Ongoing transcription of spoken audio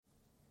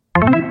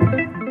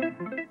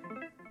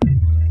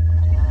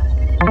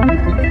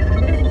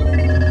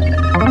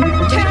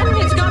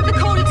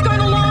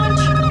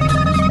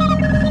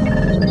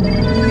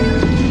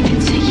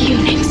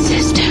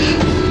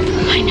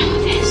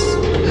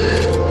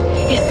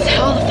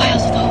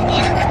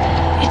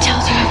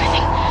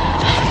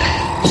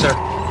sir.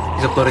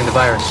 He's uploading the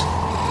virus.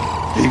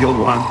 Eagle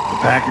 1, the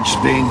package is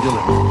being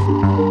delivered.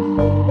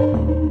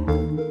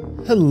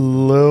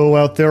 Hello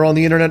out there on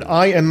the internet.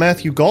 I am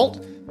Matthew Galt,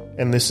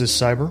 and this is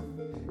Cyber.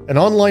 An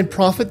online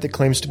prophet that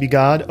claims to be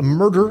God, a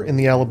murder in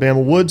the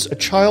Alabama woods, a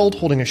child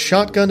holding a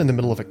shotgun in the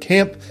middle of a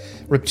camp,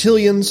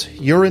 reptilians,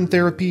 urine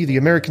therapy, the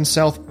American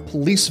South,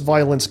 police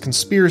violence,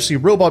 conspiracy,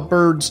 robot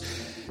birds,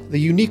 the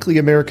uniquely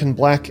American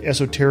black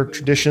esoteric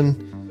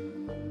tradition.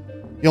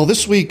 Y'all,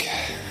 this week,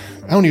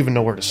 I don't even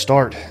know where to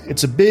start.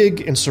 It's a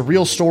big and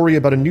surreal story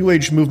about a new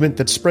age movement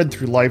that spread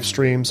through live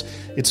streams.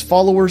 Its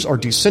followers are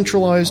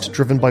decentralized,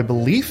 driven by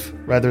belief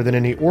rather than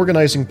any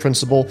organizing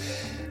principle.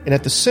 And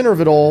at the center of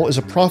it all is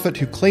a prophet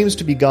who claims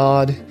to be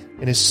God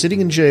and is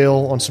sitting in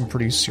jail on some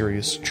pretty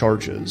serious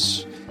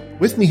charges.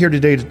 With me here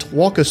today to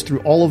walk us through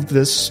all of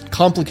this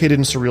complicated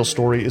and surreal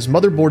story is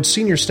Motherboard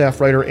senior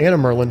staff writer Anna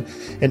Merlin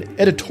and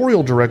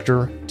editorial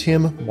director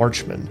Tim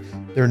Marchman.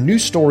 Their new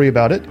story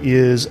about it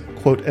is,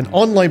 quote, an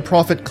online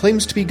prophet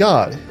claims to be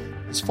God.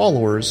 His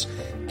followers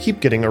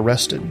keep getting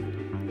arrested.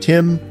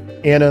 Tim,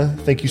 Anna,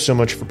 thank you so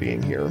much for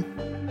being here.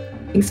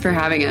 Thanks for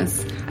having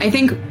us. I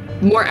think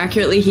more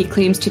accurately, he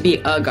claims to be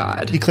a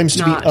god. He claims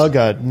to be a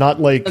god,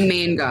 not like the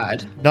main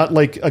god. Not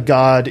like a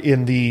god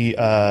in the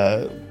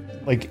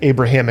like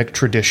Abrahamic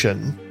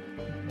tradition,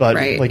 but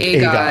right. Like a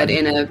god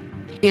in a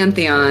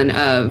pantheon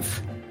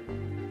of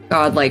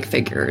godlike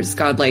figures,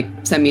 godlike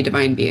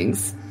semi-divine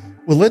beings.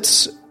 Well,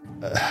 let's.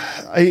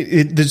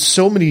 There's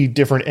so many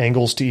different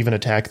angles to even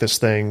attack this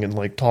thing and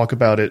like talk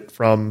about it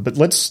from. But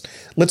let's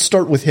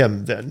start with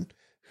him then.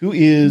 Who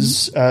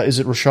is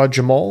it? Rashad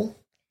Jamal?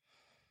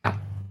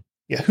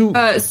 Yeah. Who?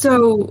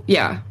 So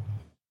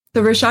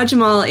Rashad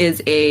Jamal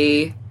is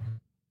a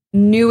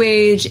new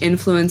age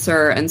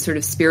influencer and sort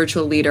of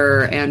spiritual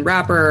leader and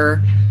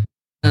rapper,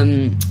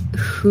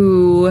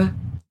 who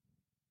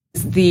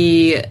is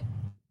the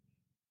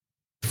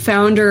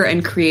founder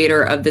and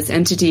creator of this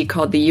entity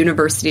called the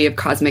University of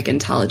Cosmic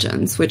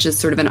Intelligence, which is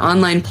sort of an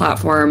online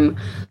platform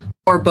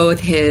for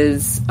both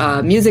his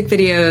music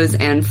videos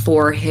and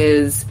for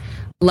his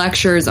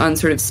lectures on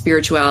sort of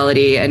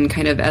spirituality and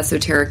kind of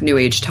esoteric new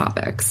age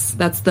topics.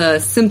 That's the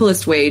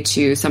simplest way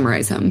to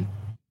summarize him.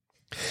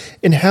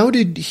 And how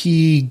did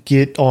he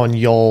get on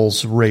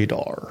y'all's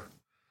radar?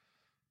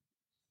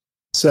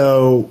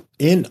 So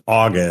in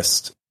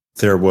August,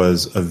 there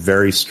was a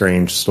very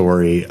strange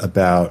story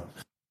about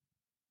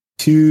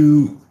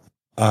two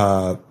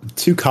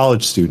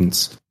college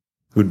students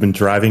who'd been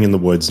driving in the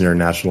woods near a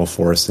national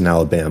forest in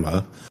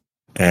Alabama.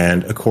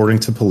 And according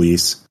to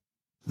police,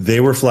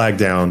 they were flagged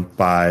down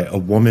by a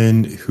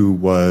woman who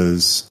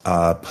was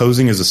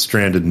posing as a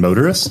stranded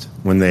motorist.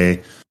 When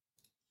they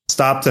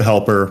stopped to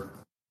help her,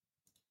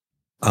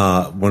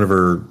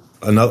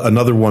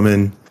 another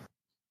woman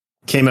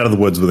came out of the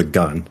woods with a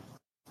gun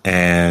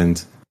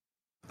and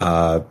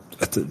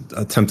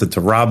attempted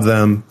to rob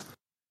them.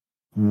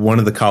 One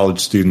of the college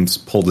students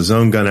pulled his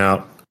own gun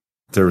out.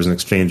 There was an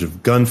exchange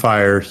of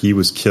gunfire. He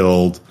was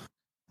killed.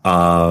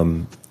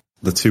 The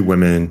two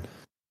women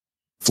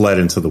fled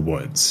into the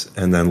woods.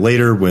 And then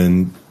later,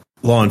 when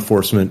law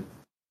enforcement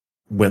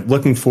went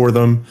looking for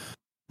them,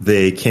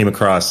 they came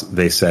across,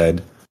 they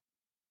said,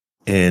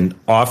 an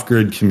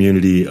off-grid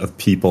community of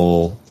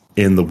people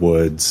in the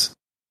woods,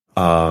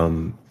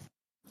 among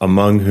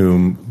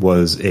whom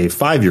was a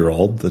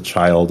 5-year-old, the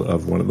child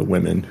of one of the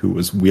women, who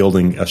was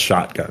wielding a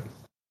shotgun.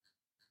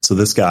 So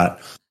this got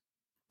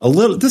a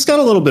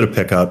little bit of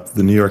pickup.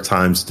 The New York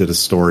Times did a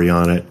story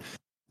on it.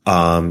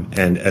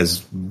 And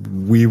as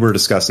we were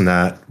discussing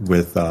that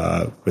with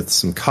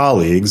some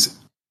colleagues,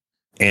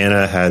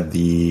 Anna had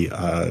the,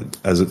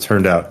 as it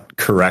turned out,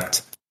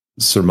 correct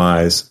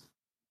surmise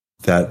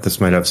that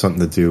this might have something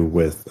to do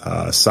with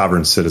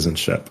sovereign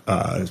citizenship.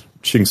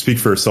 She can speak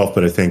for herself,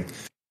 but I think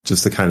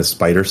just the kind of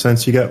spider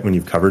sense you get when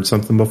you've covered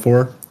something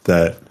before,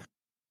 that's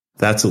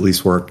at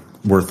least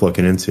worth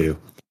looking into.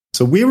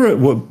 So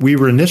what we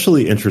were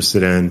initially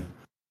interested in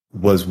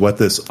was what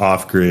this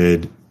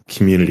off-grid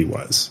community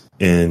was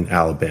in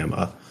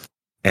Alabama.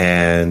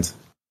 And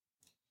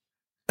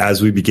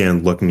as we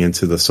began looking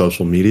into the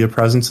social media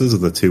presences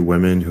of the two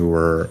women who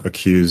were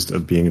accused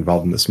of being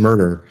involved in this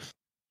murder,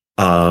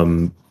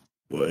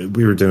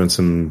 we were doing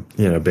some,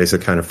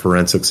 basic kind of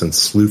forensics and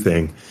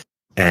sleuthing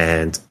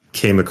and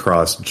came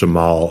across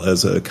Jamal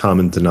as a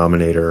common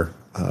denominator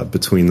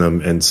between them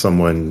and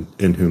someone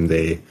in whom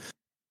they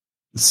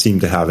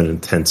seemed to have an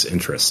intense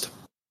interest.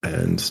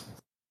 And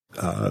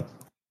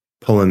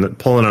pulling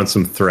on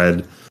some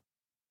thread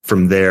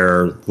from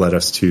there led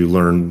us to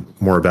learn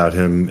more about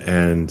him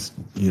and,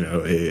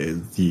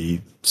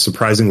 the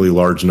surprisingly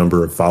large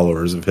number of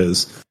followers of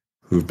his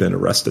who've been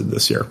arrested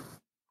this year.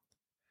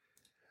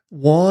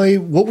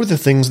 What were the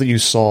things that you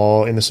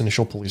saw in this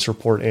initial police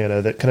report,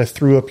 Anna, that kind of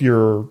threw up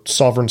your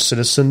sovereign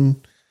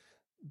citizen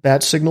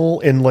bat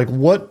signal? And like,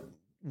 what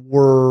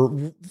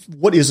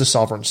is a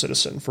sovereign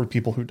citizen for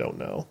people who don't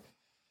know?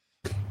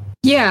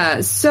 Yeah.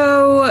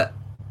 So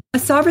a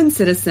sovereign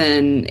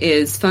citizen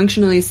is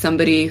functionally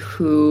somebody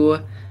who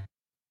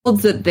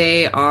holds that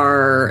they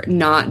are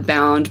not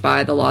bound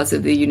by the laws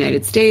of the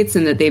United States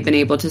and that they've been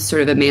able to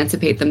sort of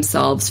emancipate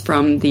themselves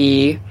from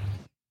the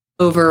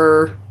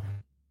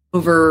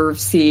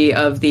oversee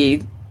of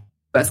the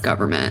U.S.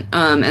 government.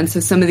 And so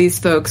some of these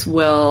folks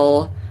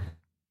will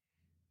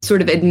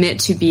sort of admit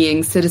to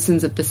being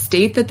citizens of the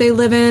state that they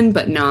live in,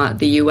 but not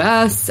the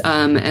U.S.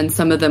 And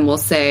some of them will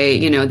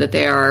say, that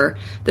they are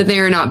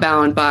not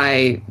bound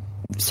by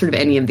sort of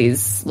any of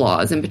these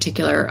laws in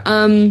particular.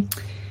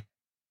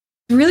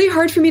 Really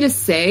hard for me to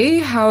say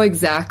how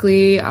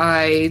exactly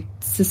I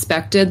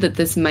suspected that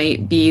this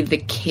might be the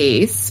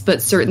case,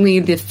 but certainly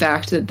the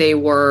fact that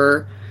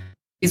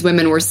these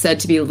women were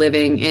said to be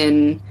living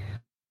in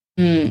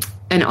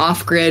an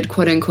off-grid,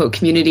 quote-unquote,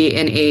 community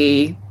in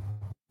a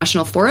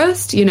national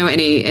forest, in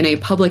a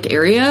public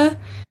area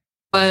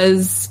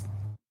was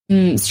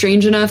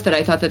strange enough that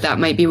I thought that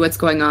might be what's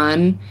going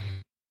on.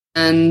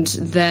 And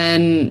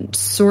then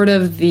sort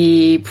of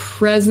the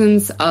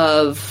presence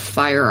of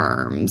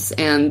firearms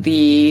and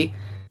the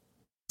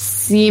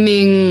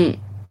seeming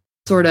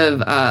sort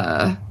of,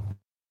 I want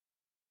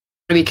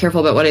to be careful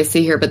about what I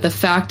say here, but the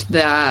fact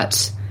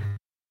that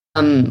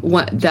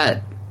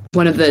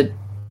one of the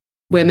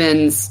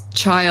women's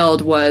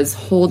child was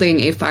holding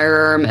a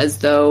firearm as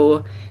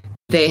though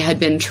they had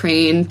been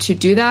trained to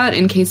do that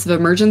in case of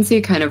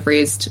emergency kind of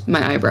raised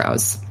my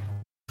eyebrows.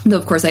 Though,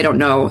 of course, I don't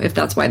know if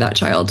that's why that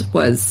child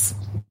was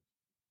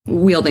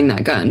wielding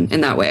that gun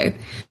in that way.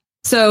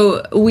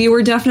 So we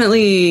were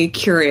definitely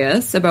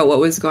curious about what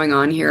was going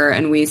on here,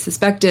 and we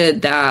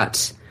suspected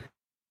that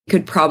we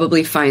could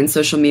probably find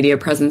social media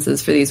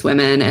presences for these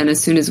women. And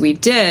as soon as we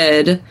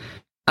did,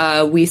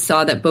 we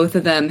saw that both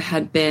of them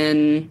had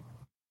been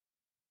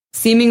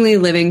seemingly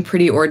living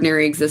pretty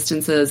ordinary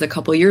existences a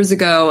couple years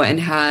ago and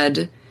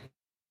had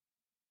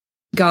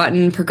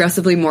gotten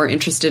progressively more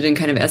interested in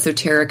kind of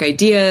esoteric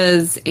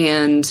ideas,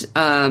 and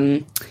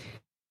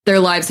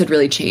their lives had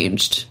really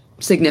changed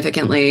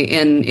significantly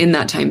in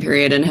that time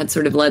period and had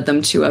sort of led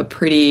them to a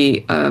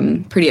pretty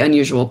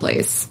unusual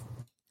place.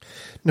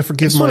 Now,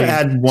 forgive me. my...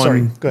 add one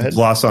Sorry, go ahead.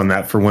 Gloss on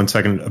that for 1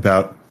 second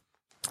about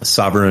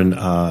sovereign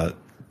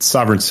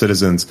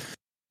citizens,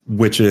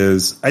 which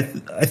is, I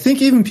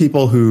think even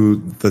people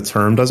who the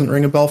term doesn't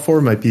ring a bell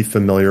for might be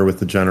familiar with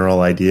the general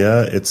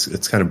idea.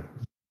 It's kind of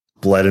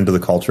bled into the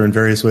culture in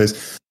various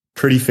ways.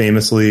 Pretty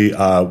famously,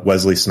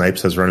 Wesley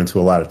Snipes has run into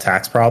a lot of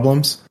tax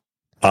problems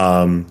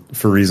for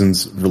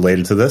reasons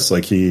related to this.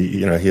 Like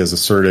he has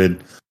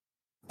asserted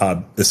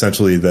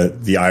essentially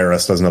that the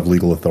IRS doesn't have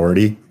legal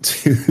authority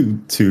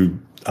to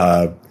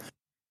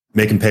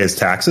make him pay his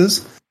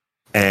taxes,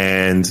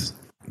 and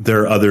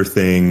there are other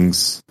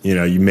things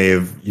you may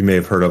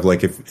have heard of.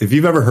 Like if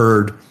you've ever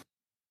heard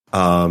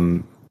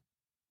any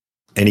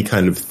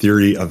kind of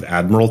theory of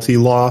admiralty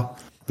law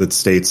that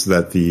states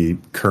that the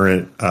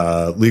current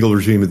legal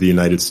regime of the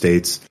United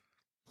States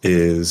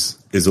is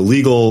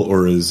illegal,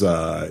 or is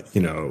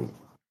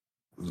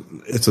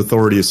its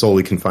authority is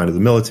solely confined to the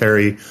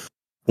military,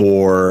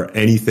 or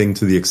anything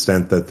to the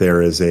extent that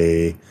there is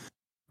a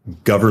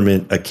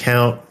government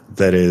account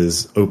that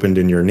is opened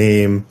in your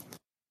name,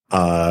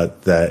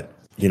 that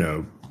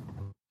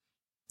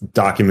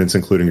documents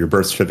including your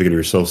birth certificate or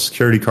your social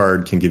security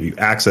card can give you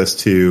access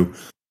to.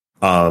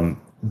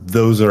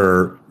 Those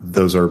are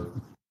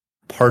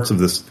parts of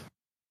this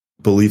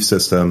belief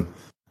system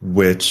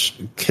which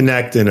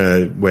connect in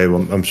a way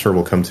I'm sure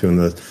we'll come to in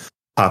the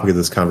topic of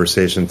this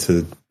conversation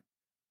to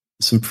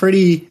some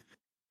pretty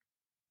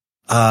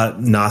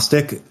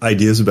Gnostic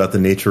ideas about the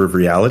nature of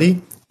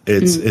reality.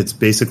 It's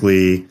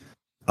basically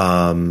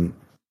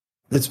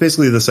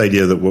this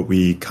idea that what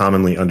we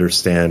commonly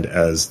understand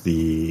as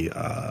the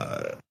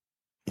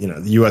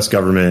the U.S.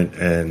 government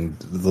and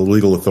the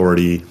legal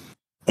authority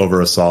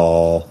over us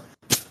all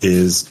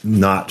is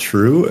not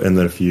true, and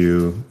that if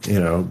you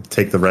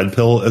take the red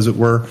pill, as it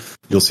were,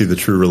 you'll see the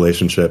true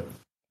relationship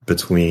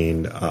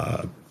between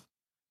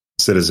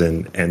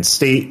citizen and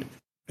state,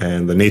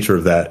 and the nature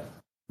of that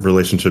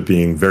relationship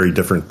being very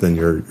different than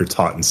you're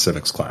taught in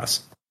civics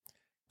class.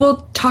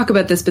 We'll talk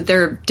about this, but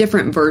there are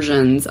different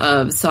versions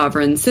of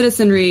sovereign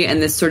citizenry, and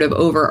this sort of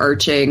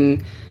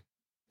overarching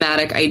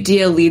thematic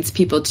idea leads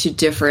people to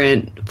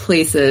different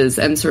places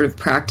and sort of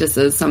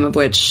practices, some of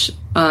which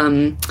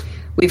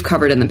we've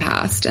covered in the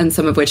past, and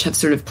some of which have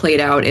sort of played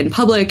out in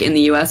public in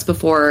the U.S.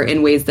 before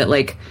in ways that,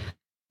 like,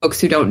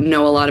 folks who don't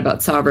know a lot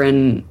about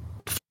sovereign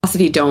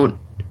philosophy don't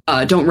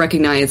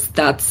recognize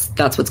that's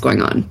what's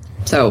going on.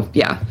 So,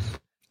 yeah.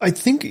 I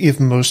think if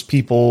most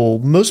people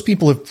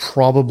have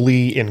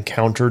probably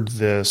encountered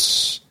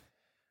this,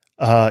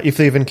 if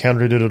they've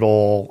encountered it at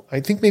all. I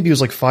think maybe it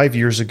was like 5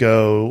 years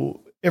ago.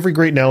 Every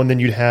great now and then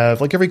you'd have,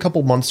 like every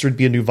couple months, there'd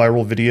be a new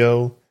viral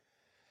video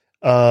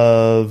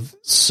of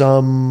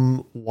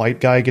some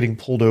white guy getting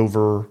pulled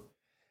over,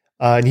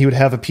 and he would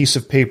have a piece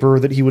of paper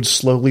that he would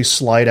slowly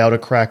slide out a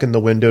crack in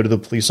the window to the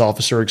police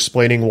officer,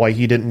 explaining why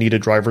he didn't need a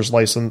driver's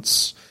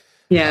license.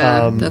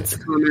 Yeah, that's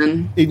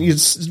common.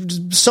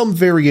 It's some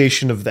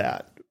variation of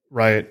that,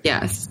 right?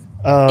 Yes.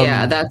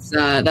 Yeah,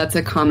 that's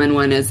a common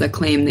one, is a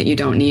claim that you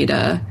don't need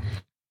a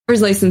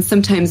driver's license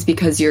sometimes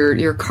because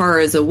your car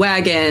is a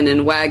wagon,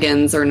 and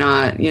wagons are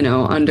not,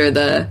 under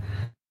the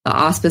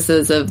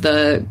auspices of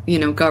the,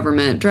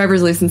 government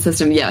driver's license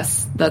system.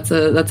 Yes, that's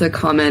a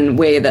common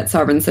way that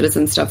sovereign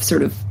citizen stuff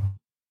sort of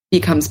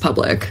becomes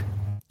public.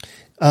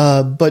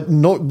 But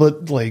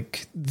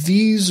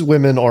these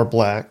women are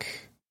black.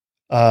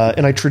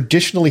 And I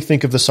traditionally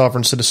think of the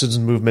sovereign citizens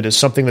movement as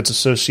something that's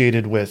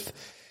associated with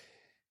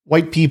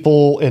white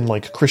people and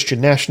like Christian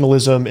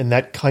nationalism and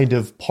that kind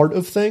of part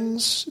of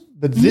things.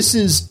 But this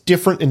is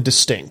different and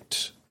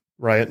distinct,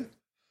 right?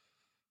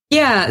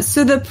 Yeah.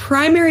 So the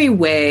primary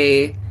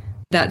way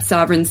that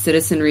sovereign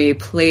citizenry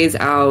plays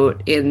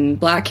out in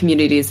black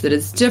communities that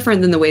is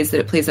different than the ways that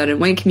it plays out in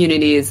white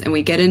communities, and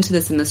we get into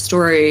this in the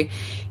story,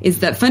 is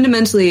that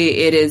fundamentally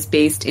it is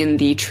based in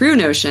the true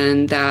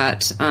notion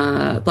that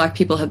black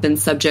people have been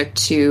subject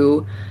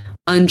to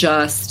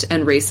unjust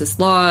and racist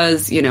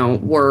laws,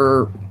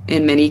 were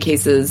in many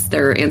cases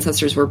their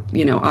ancestors were,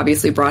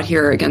 obviously brought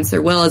here against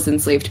their will as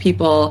enslaved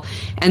people.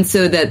 And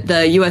so that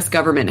the U.S.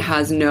 government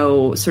has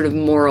no sort of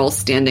moral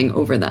standing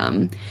over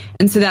them.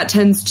 And so that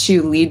tends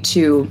to lead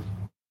to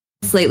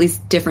a slightly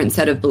different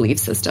set of belief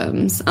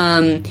systems.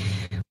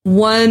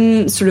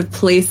 One sort of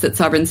place that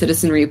sovereign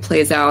citizenry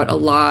plays out a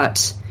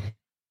lot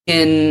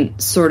in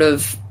sort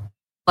of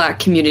black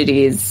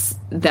communities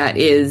that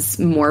is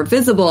more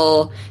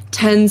visible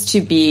tends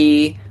to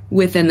be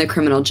within the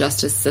criminal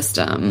justice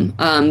system.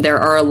 There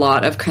are a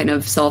lot of kind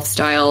of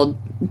self-styled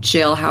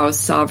jailhouse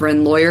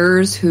sovereign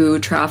lawyers who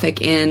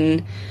traffic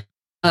in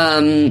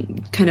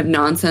kind of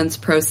nonsense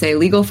pro se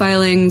legal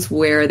filings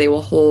where they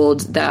will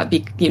hold that,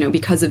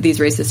 because of these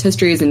racist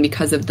histories and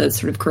because of the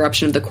sort of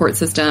corruption of the court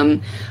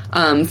system,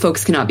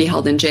 folks cannot be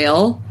held in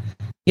jail,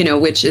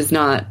 which is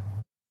not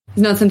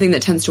something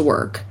that tends to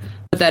work.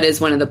 But that is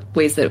one of the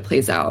ways that it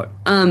plays out.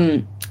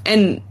 And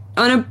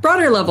on a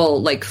broader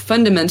level, like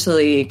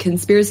fundamentally,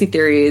 conspiracy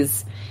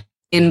theories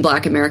in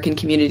Black American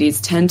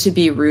communities tend to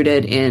be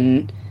rooted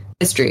in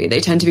history. They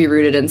tend to be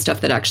rooted in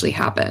stuff that actually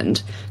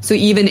happened. So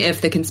even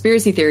if the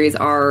conspiracy theories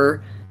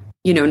are,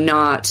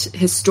 not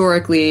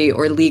historically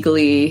or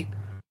legally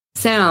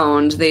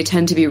sound, they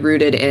tend to be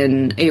rooted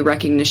in a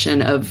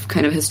recognition of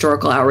kind of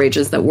historical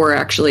outrages that were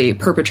actually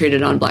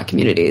perpetrated on Black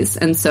communities.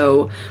 And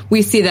so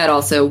we see that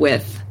also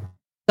with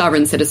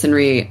sovereign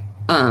citizenry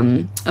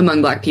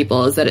among Black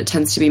people, is that it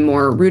tends to be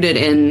more rooted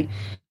in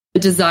the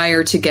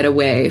desire to get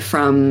away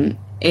from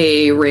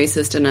a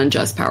racist and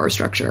unjust power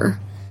structure.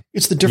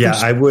 It's the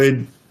difference.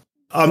 Yeah,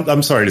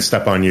 I'm sorry to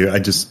step on you. I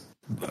just,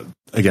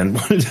 again,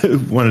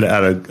 wanted to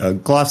add a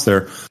gloss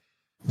there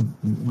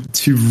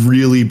to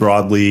really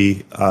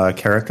broadly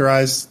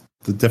characterize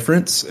the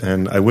difference.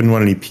 And I wouldn't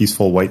want any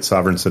peaceful white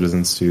sovereign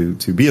citizens to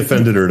be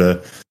offended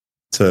or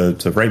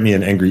to write me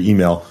an angry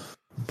email.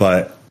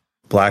 But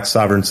Black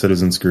sovereign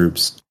citizens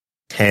groups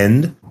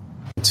tend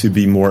to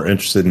be more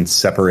interested in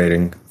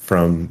separating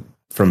from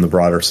the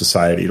broader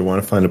society, to want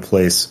to find a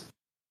place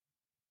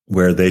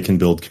where they can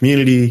build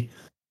community,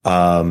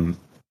 do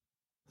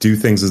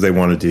things as they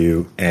want to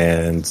do,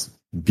 and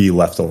be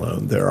left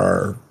alone. There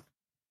are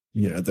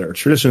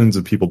traditions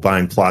of people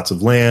buying plots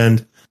of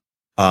land.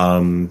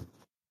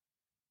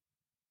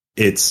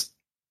 It's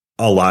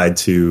allied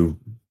to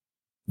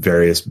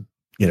various,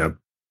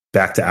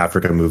 back to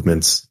Africa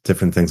movements,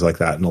 different things like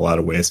that in a lot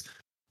of ways.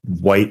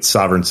 White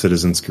sovereign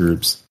citizens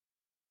groups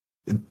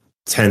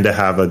tend to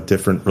have a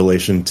different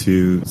relation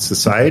to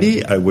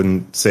society. I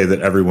wouldn't say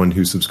that everyone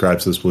who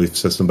subscribes to this belief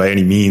system by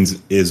any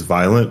means is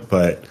violent,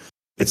 but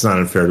it's not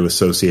unfair to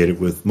associate it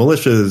with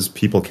militias,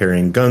 people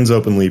carrying guns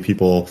openly,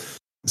 people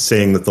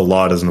saying that the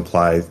law doesn't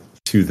apply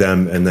to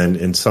them, and then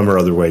in some or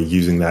other way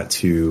using that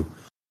to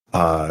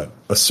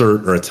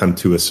assert or attempt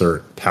to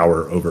assert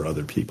power over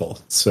other people.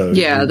 So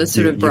yeah, the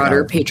sort of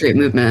broader patriot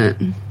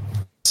movement.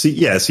 So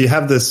you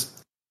have this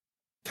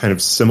kind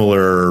of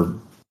similar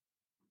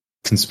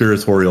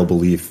conspiratorial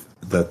belief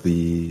that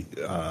the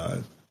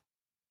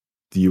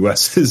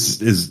U.S.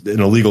 is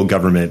an illegal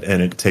government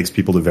and it takes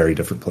people to very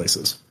different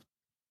places.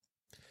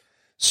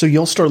 So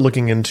you'll start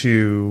looking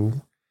into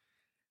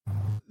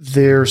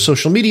their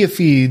social media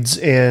feeds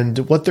and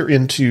what they're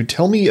into.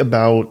 Tell me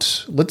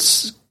about,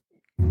 let's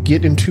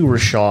get into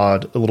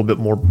Rashad a little bit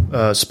more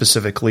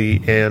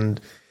specifically,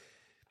 and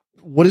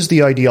what is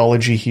the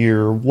ideology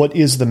here? What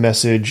is the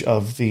message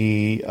of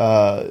the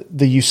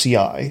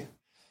UCI?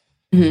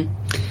 Mm-hmm.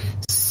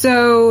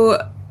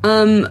 So,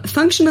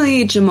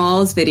 functionally,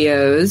 Jamal's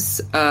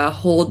videos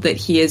hold that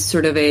he is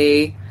sort of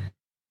a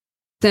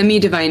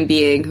semi-divine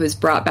being who is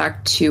brought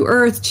back to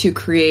Earth to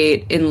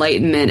create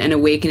enlightenment and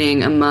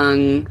awakening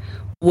among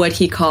what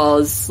he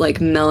calls like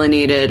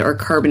melanated or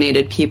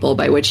carbonated people,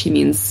 by which he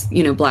means,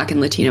 Black and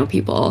Latino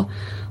people.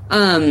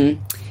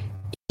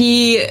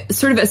 He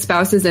sort of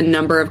espouses a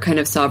number of kind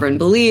of sovereign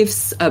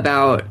beliefs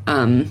about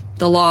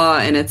the law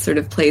and its sort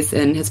of place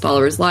in his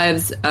followers'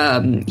 lives.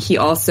 He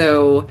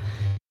also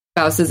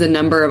espouses a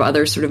number of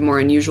other sort of more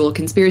unusual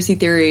conspiracy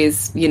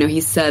theories.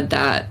 He said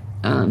that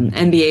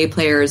NBA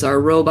players are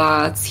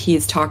robots.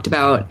 He's talked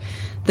about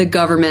the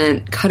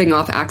government cutting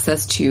off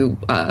access to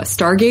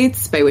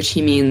stargates, by which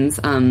he means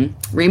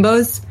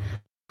rainbows.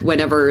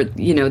 Whenever,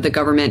 the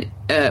government,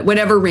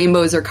 whenever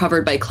rainbows are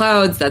covered by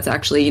clouds, that's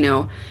actually,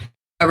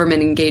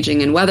 government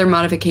engaging in weather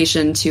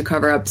modification to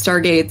cover up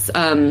stargates.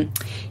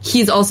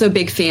 He's also a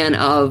big fan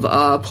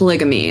of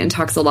polygamy and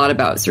talks a lot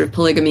about sort of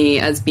polygamy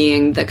as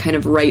being the kind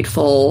of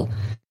rightful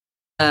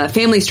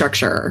family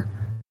structure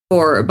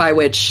by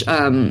which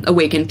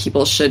awakened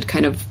people should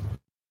kind of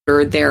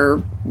order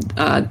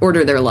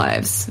their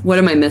lives. What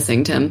am I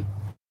missing, Tim?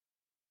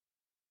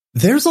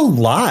 There's a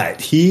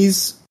lot.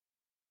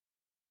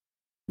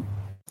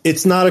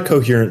 It's not a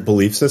coherent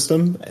belief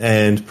system,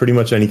 and pretty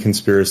much any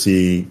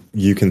conspiracy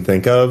you can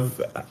think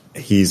of,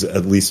 he's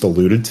at least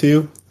alluded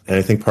to. And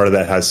I think part of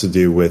that has to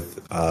do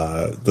with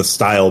the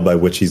style by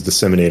which he's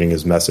disseminating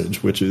his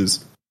message, which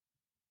is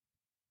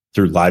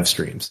through live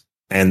streams.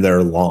 And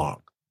they're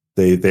long.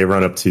 They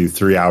run up to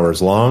 3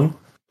 hours long.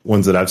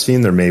 Ones that I've seen,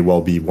 there may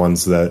well be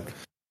ones that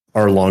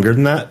are longer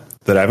than that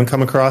I haven't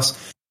come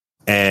across.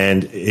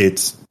 And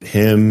it's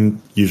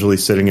him usually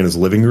sitting in his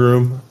living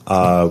room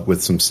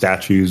with some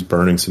statues,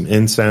 burning some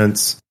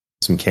incense,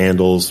 some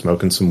candles,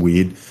 smoking some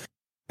weed,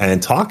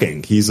 and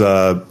talking. He's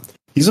a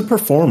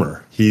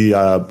performer. He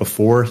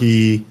before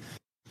he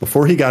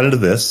got into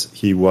this,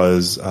 he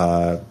was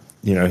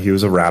he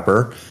was a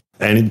rapper,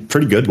 and a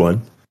pretty good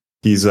one.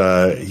 He's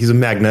a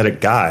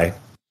magnetic guy,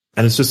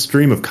 and it's just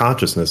stream of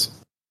consciousness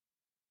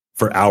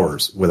for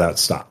hours without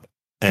stop.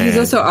 And he's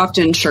also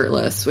often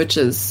shirtless, which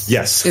is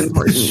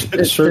important.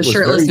 The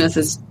shirtlessness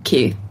is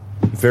key.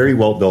 Very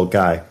well-built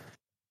guy.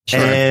 Sure.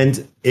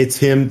 And it's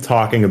him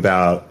talking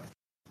about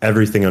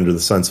everything under the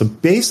sun. So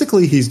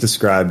basically he's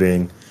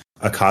describing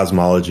a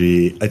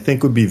cosmology I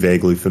think would be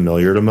vaguely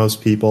familiar to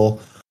most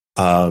people.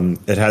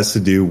 It has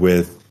to do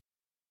with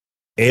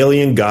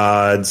alien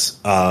gods,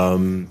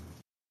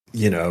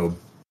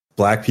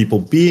 black people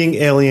being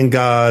alien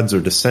gods or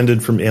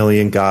descended from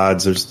alien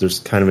gods. There's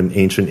kind of an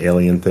ancient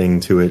alien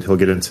thing to it. He'll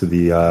get into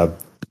the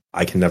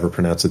I can never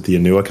pronounce it, the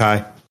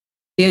Anunnaki.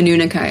 The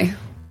Anunnaki.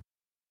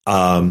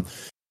 That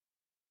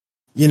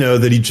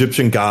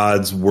Egyptian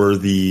gods were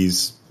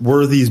these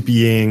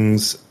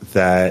beings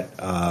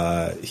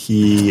that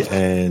he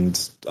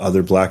and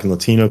other Black and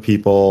Latino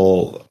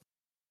people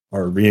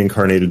are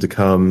reincarnated to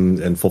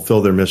come and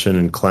fulfill their mission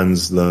and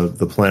cleanse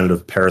the planet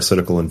of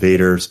parasitical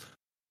invaders.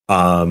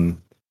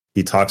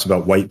 He talks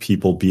about white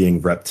people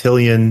being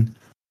reptilian.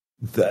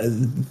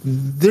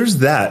 There's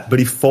that, but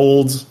he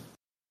folds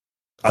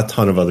a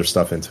ton of other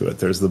stuff into it.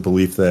 There's the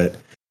belief that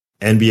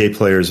NBA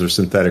players are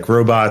synthetic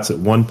robots at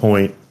one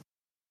point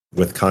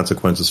with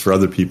consequences for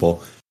other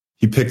people.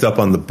 He picked up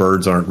on the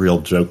birds aren't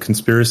real joke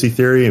conspiracy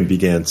theory and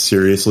began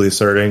seriously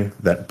asserting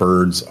that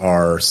birds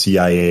are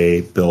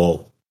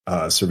CIA-built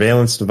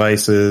surveillance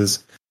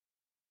devices.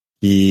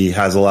 He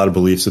has a lot of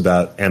beliefs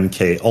about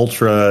MK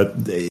Ultra.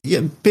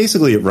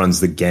 Basically, it runs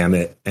the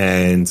gamut,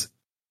 and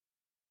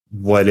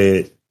what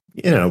it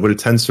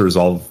tends to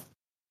resolve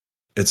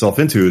itself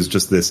into is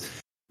just this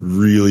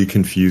really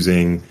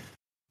confusing,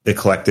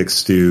 eclectic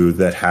stew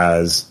that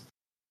has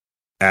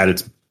at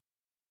its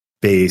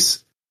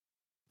base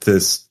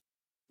this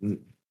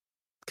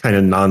kind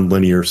of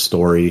nonlinear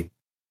story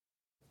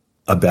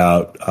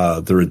about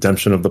the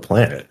redemption of the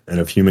planet and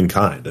of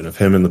humankind and of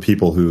him and the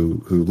people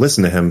who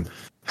listen to him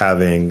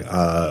having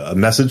a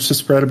message to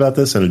spread about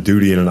this and a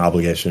duty and an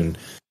obligation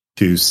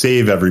to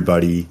save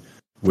everybody,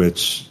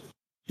 which,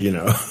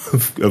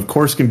 of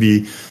course can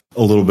be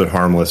a little bit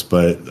harmless,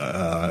 but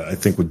I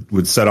think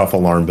would set off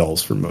alarm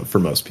bells for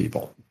most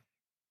people.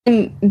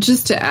 And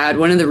just to add,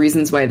 one of the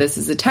reasons why this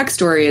is a tech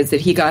story is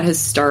that he got his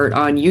start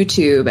on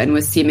YouTube and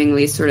was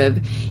seemingly sort of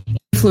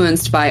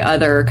influenced by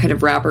other kind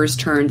of rappers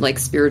turned like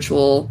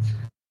spiritual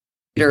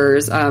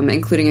leaders,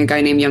 including a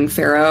guy named Young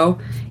Pharaoh.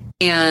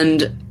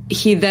 And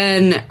he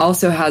then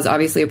also has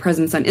obviously a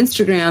presence on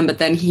Instagram, but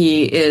then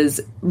he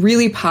is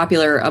really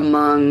popular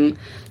among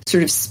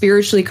sort of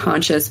spiritually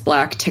conscious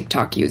Black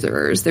TikTok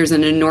users. There's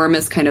an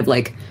enormous kind of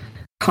like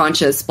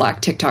conscious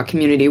Black TikTok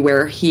community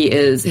where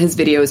his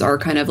videos are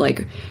kind of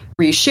like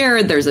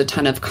reshared. There's a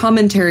ton of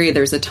commentary.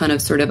 There's a ton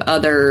of sort of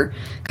other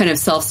kind of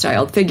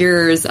self-styled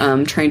figures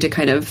trying to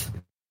kind of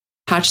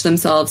attach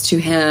themselves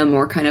to him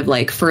or kind of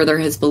like further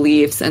his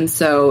beliefs. And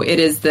so it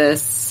is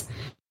this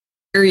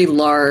very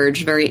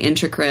large, very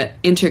intricate.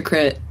 It's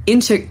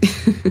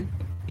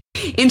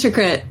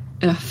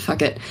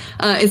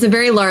a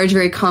very large,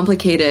 very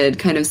complicated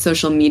kind of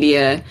social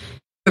media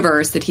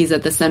universe that he's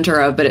at the center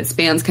of, but it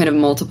spans kind of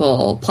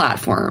multiple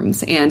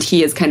platforms. And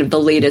he is kind of the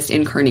latest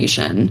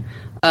incarnation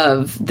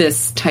of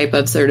this type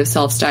of sort of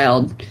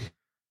self-styled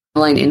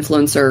online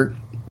influencer,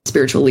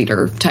 spiritual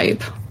leader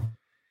type.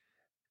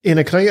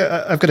 Anna,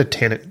 I've got a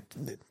tangent.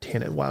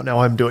 Wow, now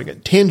I'm doing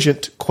it.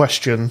 Tangent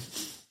question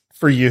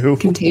for you.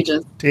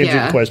 Contagious.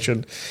 Tangent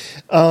question.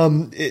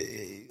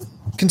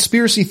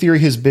 Conspiracy theory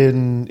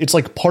it's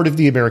like part of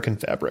the American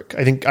fabric.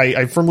 I think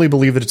I firmly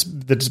believe that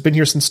it's been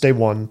here since day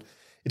one.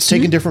 It's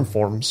taken different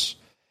forms.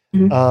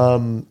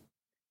 Mm-hmm.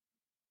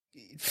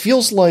 It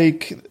feels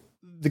like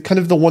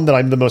the one that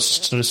I'm the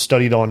most sort of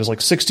studied on is like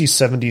 60s,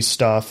 70s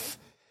stuff.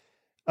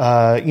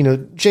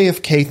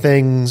 JFK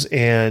things,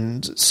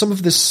 and some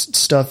of this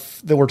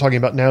stuff that we're talking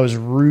about now is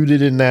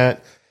rooted in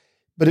that.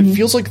 But it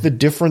feels like the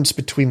difference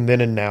between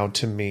then and now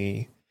to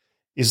me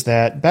is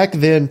that back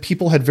then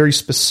people had very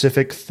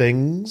specific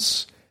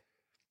things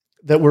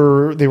that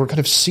they were kind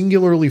of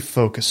singularly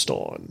focused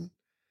on.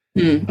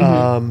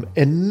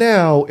 And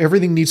now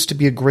everything needs to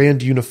be a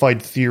grand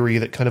unified theory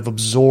that kind of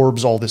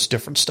absorbs all this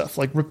different stuff,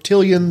 like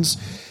reptilians,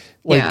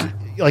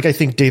 like I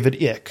think David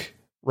Icke,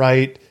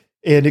 right?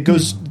 And it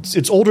goes,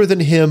 it's older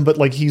than him, but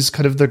like he's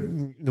kind of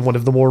one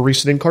of the more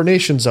recent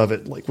incarnations of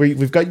it. Like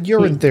we've got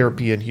urine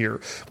therapy in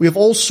here. We have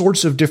all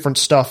sorts of different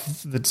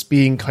stuff that's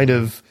being kind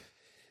of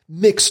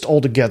mixed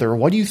all together.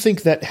 Why do you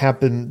think that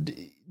happened?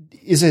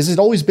 Has it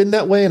always been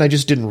that way and I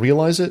just didn't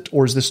realize it,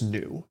 or is this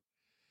new?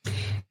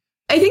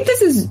 I think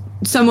this is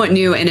somewhat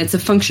new, and it's a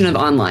function of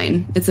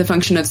online. It's a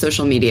function of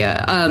social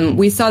media.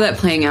 We saw that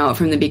playing out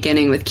from the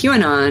beginning with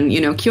QAnon.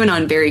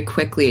 QAnon very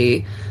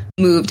quickly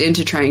moved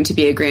into trying to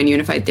be a grand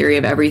unified theory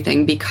of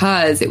everything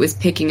because it was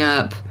picking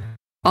up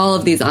all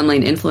of these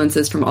online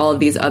influences from all of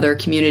these other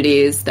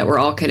communities that were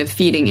all kind of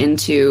feeding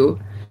into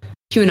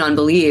QAnon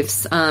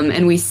beliefs.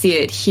 And we see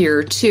it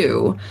here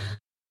too.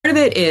 Part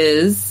of it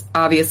is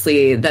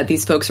obviously that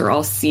these folks are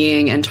all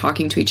seeing and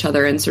talking to each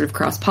other and sort of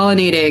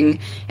cross-pollinating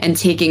and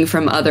taking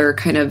from other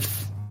kind of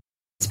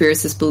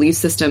conspiracist belief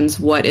systems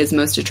what is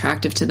most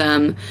attractive to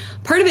them.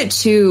 Part of it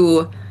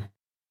too,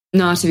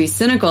 not to be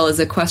cynical,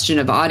 is a question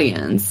of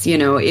audience.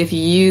 If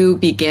you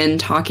begin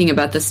talking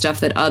about the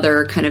stuff that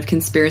other kind of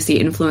conspiracy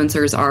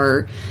influencers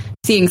are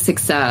seeing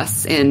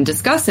success in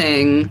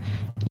discussing,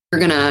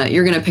 you're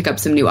gonna pick up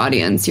some new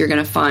audience. You're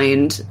gonna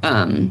find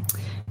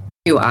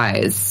new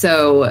eyes.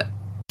 So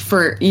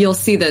you'll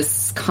see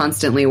this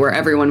constantly where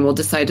everyone will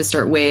decide to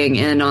start weighing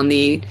in on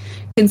the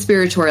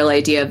conspiratorial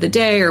idea of the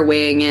day, or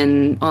weighing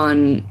in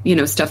on,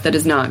 stuff that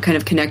is not kind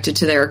of connected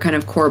to their kind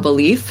of core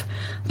belief.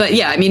 But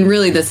yeah, I mean,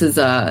 really this is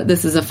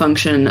a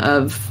function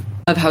of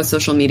how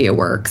social media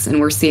works, and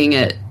we're seeing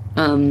it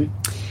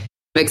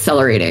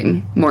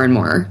accelerating more and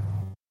more.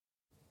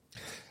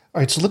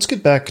 All right, so let's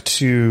get back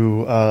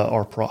to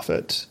our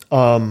prophet.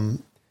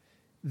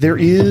 There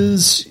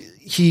is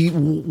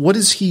what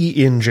is he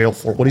in jail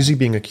for? What is he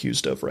being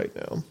accused of right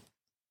now?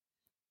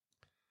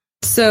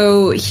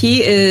 So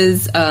he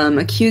is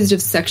accused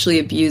of sexually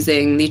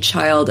abusing the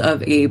child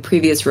of a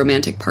previous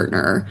romantic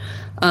partner.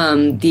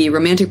 The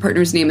romantic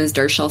partner's name is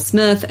Darshell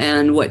Smith,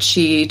 and what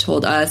she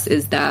told us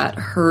is that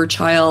her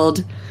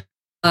child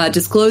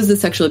disclosed the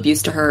sexual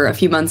abuse to her a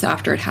few months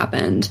after it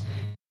happened.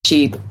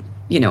 She,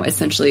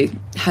 essentially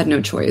had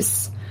no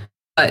choice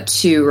but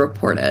to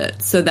report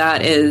it. So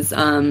that is...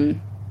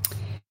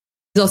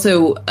 He's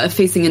also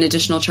facing an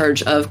additional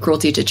charge of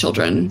cruelty to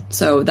children.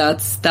 So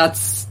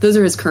those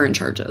are his current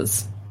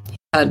charges. He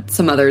had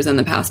some others in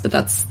the past, but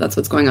that's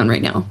what's going on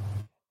right now.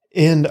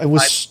 And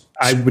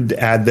I would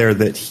add there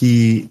that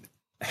he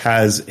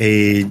has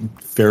a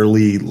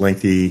fairly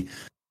lengthy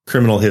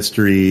criminal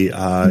history.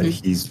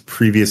 He's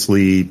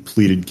previously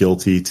pleaded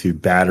guilty to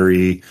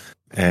battery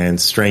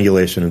and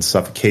strangulation and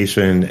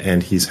suffocation,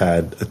 and he's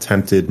had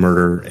attempted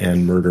murder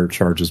and murder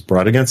charges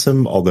brought against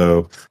him,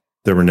 although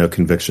there were no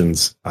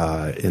convictions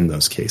in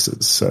those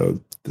cases. So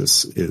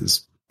this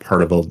is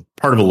part of a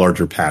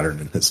larger pattern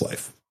in his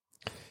life.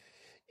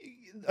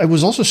 I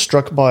was also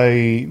struck by,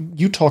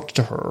 you talked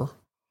to her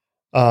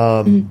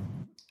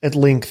at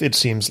length, it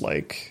seems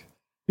like,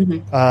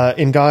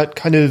 and got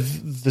kind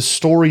of the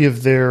story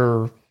of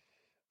their,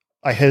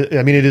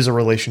 it is a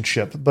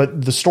relationship,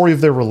 but the story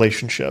of their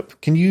relationship.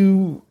 Can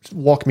you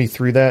walk me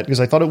through that? Because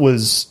I thought it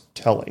was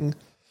telling.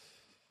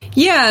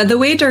 Yeah, the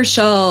way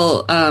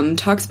Darshell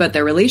talks about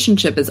their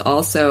relationship is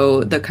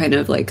also the kind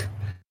of like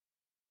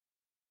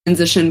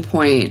transition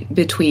point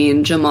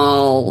between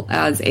Jamal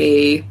as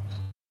a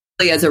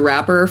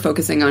rapper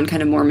focusing on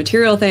kind of more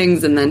material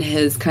things, and then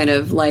his kind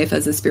of life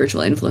as a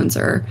spiritual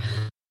influencer.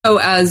 So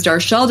as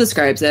Darshell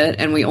describes it,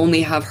 and we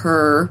only have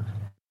her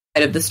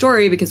side of the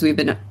story because we've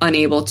been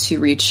unable to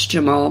reach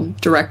Jamal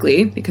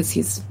directly because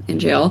he's in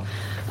jail.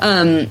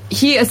 Darshell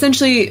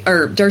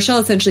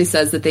essentially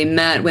says that they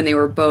met when they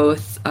were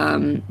both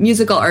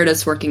musical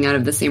artists working out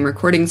of the same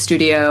recording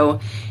studio,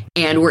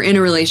 and were in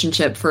a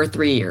relationship for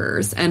 3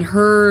 years. And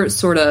her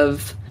sort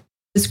of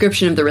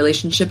description of the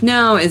relationship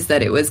now is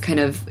that it was kind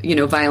of,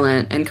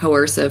 violent and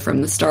coercive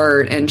from the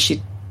start. And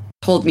she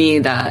told me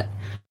that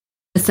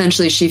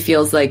essentially she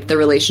feels like the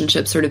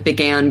relationship sort of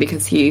began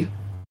because he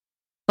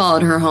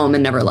followed her home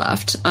and never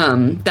left.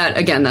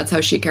 That's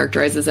how she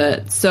characterizes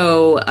it.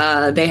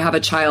 So they have a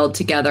child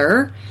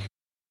together.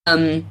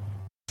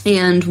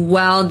 And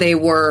while they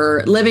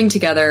were living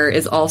together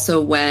is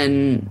also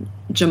when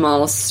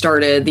Jamal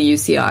started the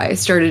UCI,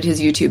 started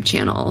his YouTube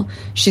channel.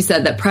 She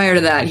said that prior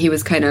to that, he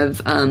was kind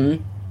of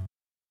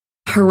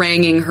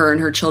haranguing her and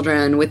her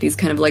children with these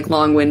kind of like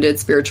long-winded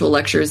spiritual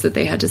lectures that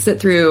they had to sit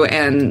through,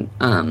 and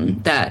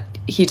that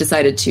he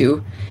decided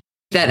to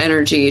that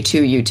energy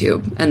to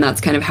YouTube, and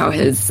that's kind of how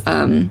his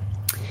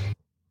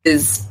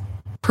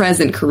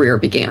present career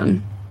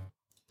began.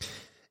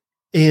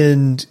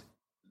 And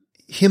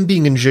him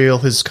being in jail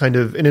has kind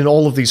of, and in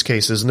all of these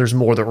cases, and there's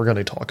more that we're going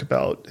to talk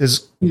about,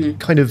 has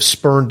kind of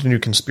spurned new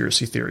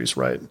conspiracy theories,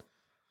 right?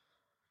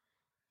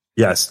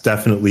 Yes,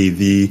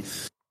 definitely.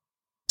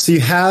 So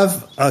you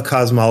have a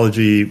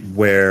cosmology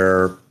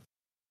where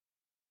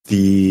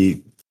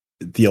the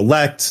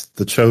elect,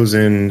 the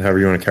chosen, however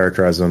you want to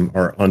characterize them,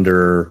 are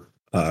under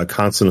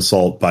constant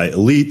assault by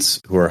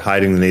elites who are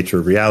hiding the nature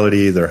of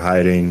reality. They're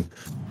hiding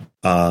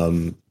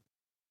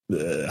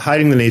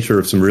the nature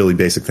of some really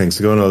basic things.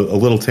 To go on a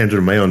little tangent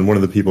of my own, one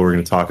of the people we're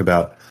going to talk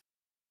about,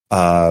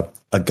 a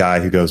guy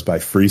who goes by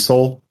Free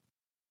Soul.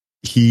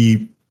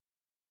 He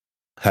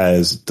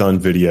has done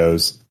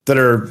videos that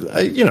are,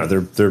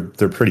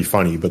 they're pretty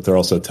funny, but they're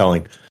also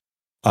telling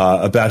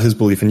about his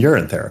belief in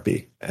urine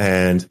therapy.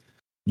 And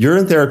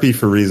urine therapy,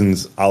 for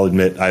reasons I'll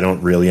admit I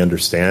don't really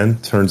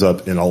understand, turns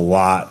up in a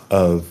lot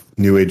of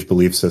New Age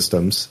belief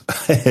systems.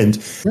 And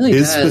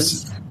really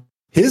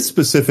his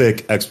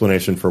specific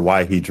explanation for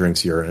why he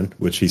drinks urine,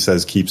 which he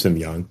says keeps him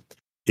young,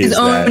 is his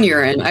own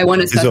urine. I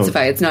want to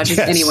specify it's not just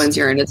yes, anyone's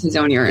urine; it's his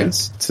own urine.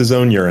 Yes, it's his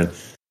own urine.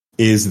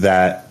 Is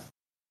that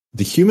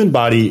the human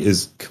body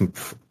is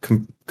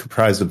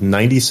comprised of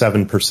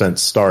 97%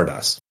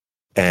 stardust,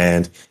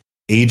 and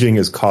aging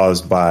is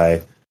caused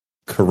by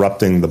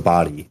corrupting the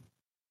body,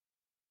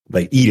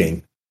 by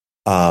eating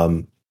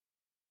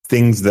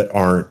things that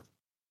aren't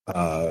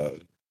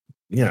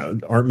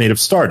made of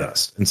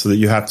stardust. And so that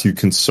you have to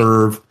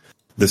conserve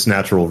this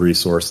natural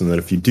resource, and that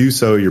if you do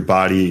so, your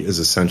body is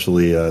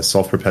essentially a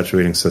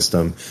self-perpetuating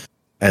system,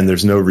 and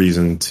there's no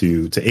reason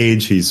to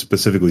age. He's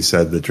specifically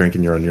said that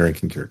drinking your own urine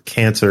can cure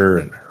cancer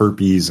and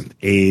herpes and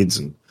AIDS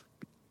and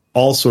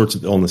all sorts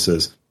of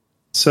illnesses.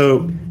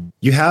 So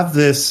you have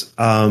this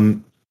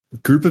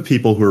group of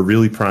people who are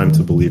really primed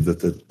to believe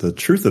that the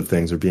truth of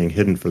things are being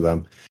hidden for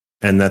them,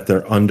 and that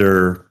they're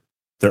under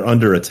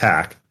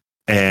attack.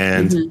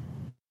 And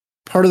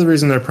part of the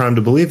reason they're primed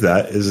to believe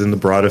that is, in the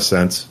broadest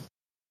sense,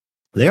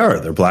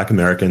 they're Black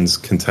Americans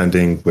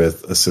contending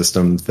with a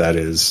system that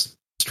is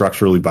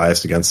structurally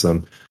biased against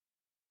them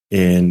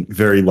in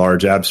very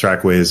large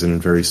abstract ways and in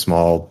very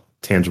small,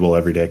 tangible,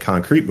 everyday,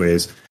 concrete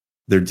ways.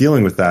 They're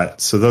dealing with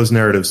that. So those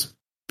narratives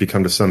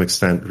become to some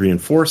extent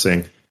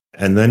reinforcing.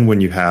 And then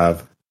when you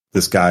have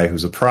this guy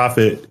who's a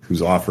prophet,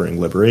 who's offering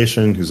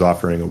liberation, who's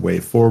offering a way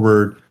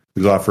forward,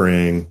 who's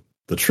offering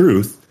the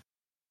truth,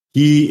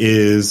 he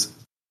is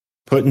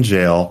put in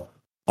jail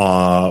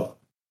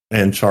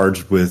and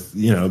charged with,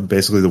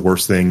 basically the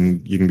worst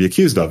thing you can be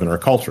accused of in our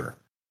culture.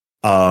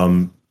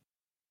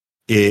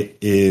 It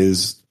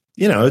is,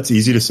 it's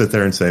easy to sit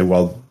there and say,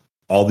 well,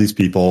 all these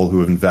people who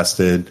have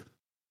invested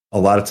a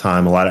lot of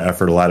time, a lot of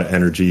effort, a lot of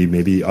energy,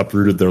 maybe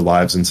uprooted their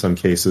lives in some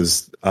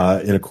cases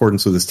in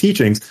accordance with his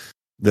teachings,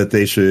 that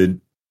they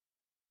should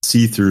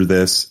see through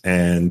this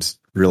and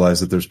realize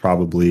that there's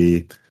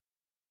probably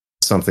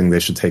something they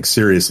should take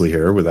seriously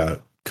here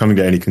without coming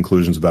to any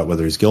conclusions about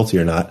whether he's guilty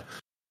or not.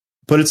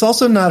 But it's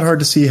also not hard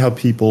to see how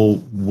people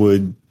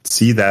would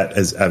see that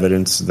as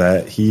evidence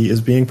that he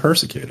is being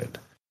persecuted.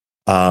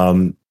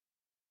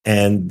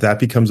 And that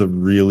becomes a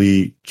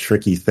really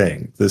tricky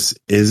thing. This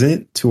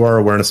isn't, to our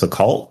awareness, a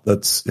cult.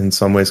 That's in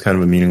some ways kind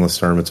of a meaningless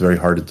term. It's very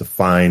hard to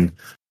define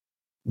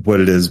what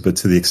it is, but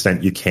to the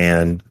extent you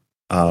can,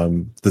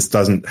 this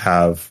doesn't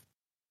have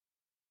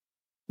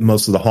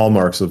most of the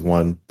hallmarks of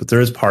one, but there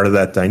is part of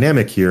that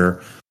dynamic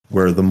here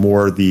where the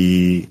more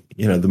the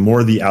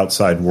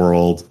outside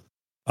world,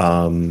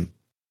 and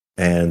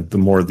the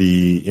more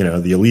the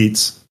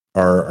elites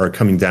are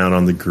coming down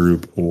on the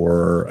group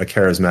or a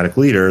charismatic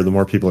leader, the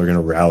more people are going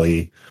to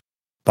rally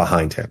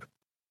behind him,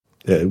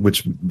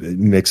 which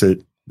makes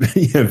it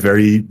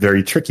very,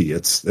 very tricky.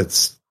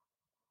 It's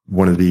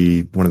one of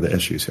the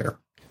issues here.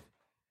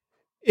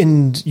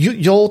 And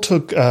y'all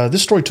took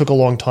this story took a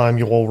long time.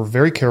 You all were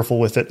very careful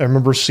with it. I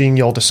remember seeing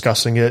y'all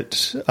discussing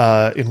it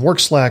in work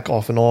Slack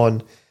off and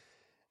on.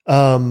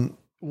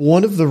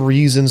 One of the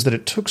reasons that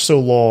it took so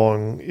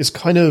long is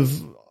kind of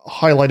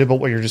highlighted by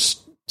what you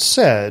just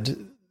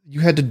said.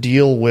 You had to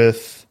deal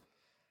with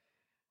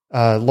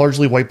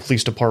largely white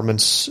police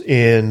departments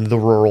in the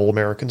rural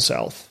American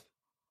South,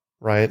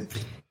 right?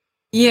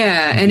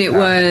 Yeah, and it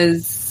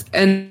was,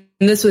 and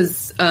this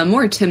was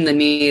more Tim than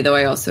me, though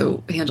I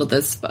also handled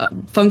this.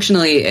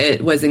 Functionally,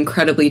 it was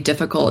incredibly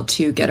difficult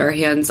to get our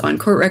hands on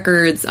court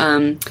records.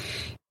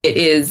 It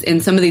is,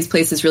 in some of these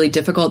places, really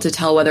difficult to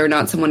tell whether or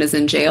not someone is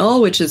in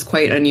jail, which is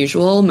quite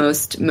unusual.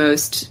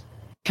 Most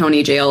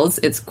county jails,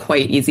 it's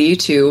quite easy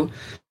to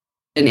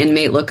an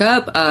inmate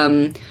lookup.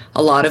 A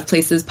lot of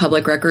places,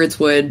 public records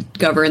would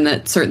govern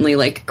that. Certainly,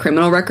 like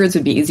criminal records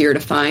would be easier to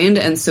find.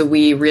 And so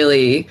we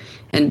really,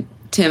 and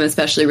Tim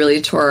especially,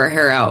 really tore our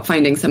hair out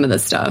finding some of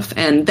this stuff.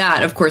 And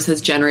that, of course,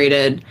 has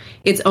generated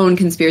its own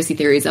conspiracy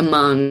theories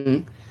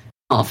among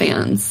all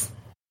fans.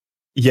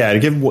 Yeah,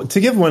 to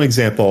give one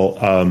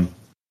example,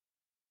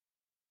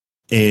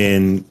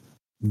 in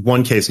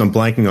one case, and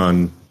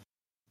I'm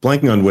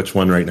blanking on which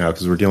one right now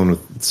because we're dealing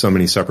with so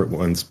many separate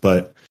ones,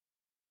 but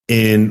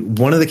In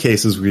one of the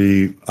cases,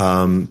 we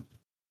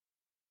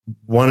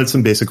wanted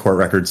some basic court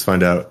records,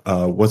 find out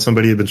what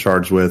somebody had been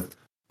charged with,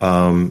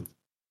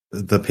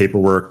 the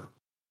paperwork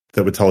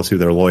that would tell us who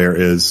their lawyer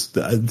is.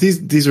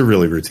 These are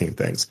really routine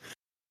things.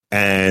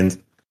 And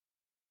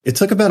it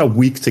took about a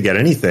week to get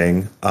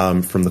anything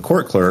from the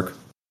court clerk,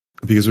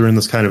 because we're in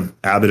this kind of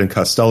Abbott and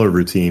Costello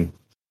routine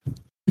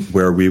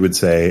where we would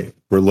say,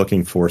 we're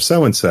looking for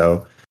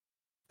so-and-so.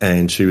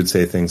 And she would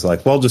say things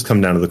like, well, just come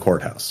down to the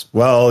courthouse.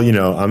 Well,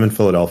 I'm in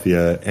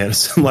Philadelphia and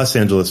it's in Los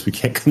Angeles. We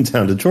can't come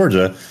down to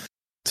Georgia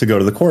to go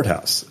to the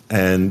courthouse.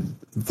 And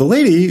the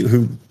lady,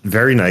 who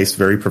very nice,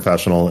 very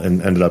professional, and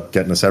ended up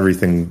getting us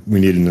everything we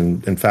needed,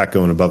 and in fact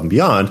going above and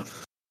beyond,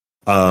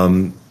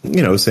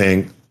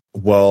 saying,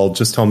 well,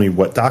 just tell me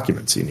what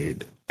documents you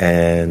need.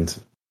 And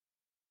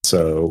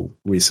so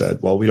we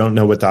said, well, we don't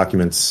know what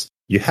documents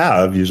you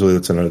have. Usually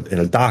it's in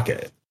a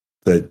docket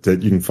that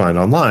you can find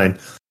online.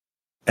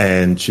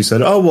 And she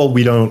said, oh, well,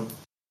 we don't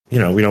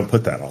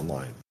put that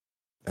online.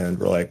 And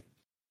we're like,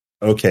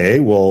 okay,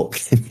 well,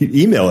 can you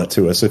email it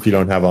to us if you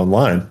don't have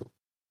online?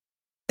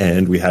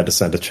 And we had to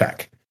send a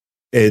check.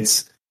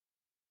 It's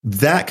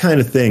that kind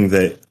of thing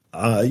that,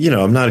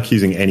 I'm not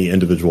accusing any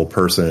individual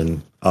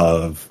person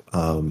of,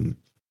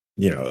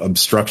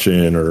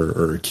 obstruction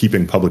or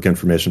keeping public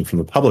information from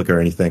the public or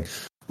anything.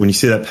 When you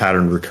see that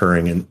pattern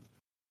recurring in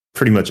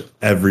pretty much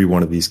every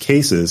one of these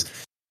cases,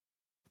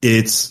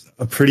 it's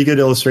a pretty good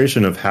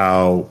illustration of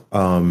how,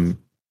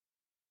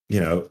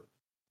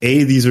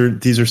 these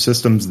are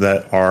systems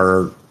that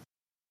are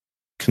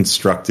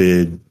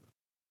constructed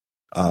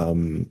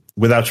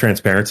without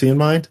transparency in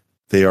mind.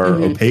 They are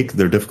opaque.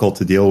 They're difficult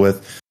to deal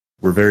with.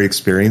 We're very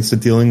experienced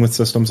at dealing with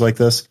systems like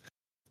this,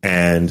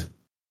 and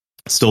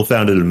still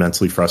found it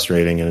immensely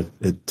frustrating. And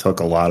it took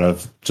a lot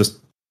of just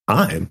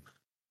time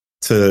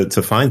to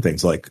find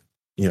things like,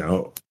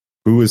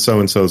 who is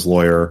so-and-so's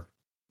lawyer?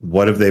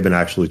 What have they been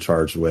actually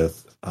charged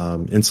with?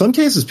 In some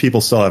cases, people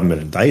still haven't been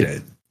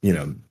indicted,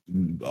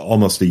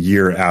 almost a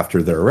year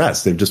after their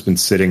arrest. They've just been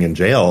sitting in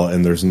jail,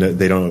 and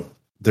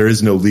there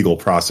is no legal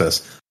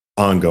process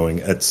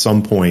ongoing. At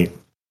some point,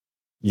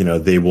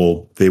 they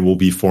will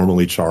be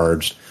formally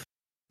charged.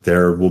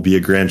 There will be a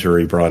grand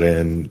jury brought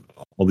in.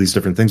 All these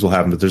different things will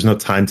happen, but there's no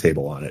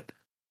timetable on it.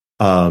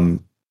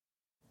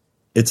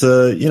 It's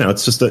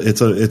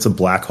a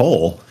black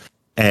hole.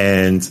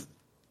 And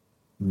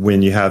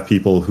when you have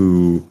people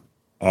who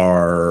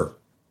are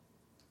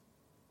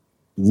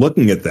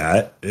looking at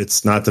that,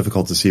 it's not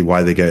difficult to see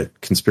why they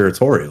get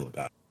conspiratorial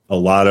about it. A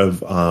lot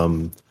of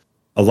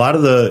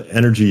the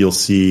energy you'll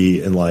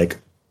see in like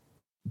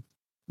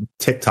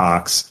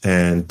TikToks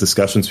and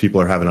discussions people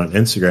are having on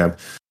Instagram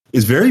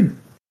is very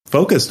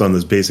focused on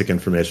this basic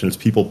information. It's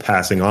people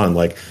passing on,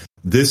 like,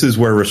 this is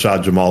where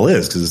Rashad Jamal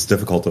is because it's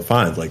difficult to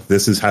find. Like,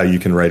 this is how you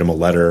can write him a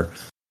letter.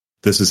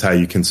 This is how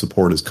you can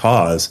support his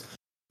cause.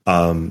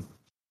 A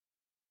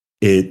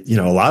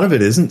lot of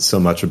it isn't so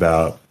much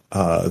about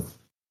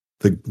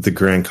the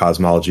grand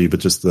cosmology,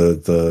 but just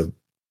the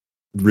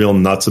real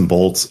nuts and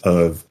bolts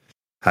of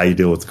how you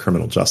deal with the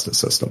criminal justice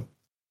system.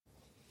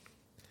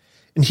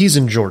 And he's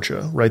in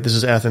Georgia, right? This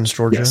is Athens,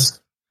 Georgia? Yes.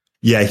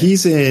 Yeah,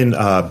 he's in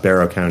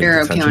Barrow County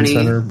Detention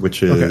Center,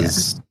 which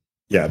is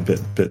a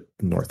bit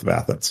north of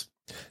Athens.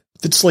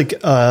 It's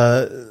like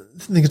I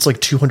think it's like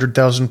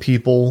 200,000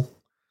 people,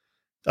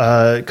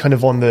 kind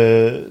of on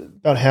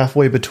about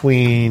halfway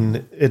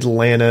between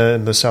Atlanta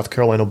and the South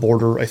Carolina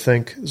border, I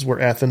think, is where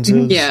Athens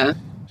is. Yeah.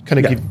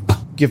 Kind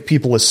of give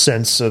people a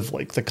sense of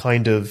like the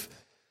kind of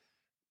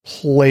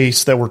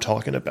place that we're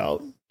talking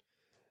about.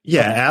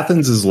 Yeah,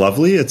 Athens is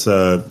lovely. It's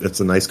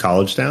a nice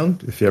college town.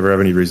 If you ever have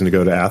any reason to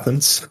go to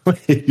Athens,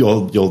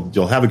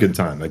 you'll have a good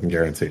time, I can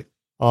guarantee.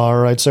 All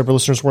right, Cyber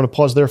listeners, we're going to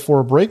pause there for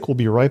a break. We'll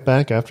be right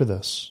back after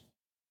this.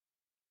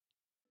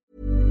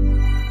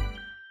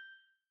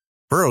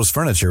 Burrow's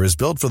furniture is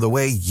built for the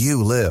way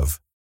you live.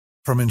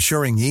 From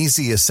ensuring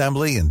easy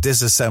assembly and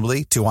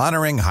disassembly to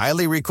honoring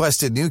highly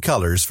requested new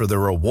colors for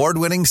their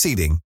award-winning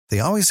seating,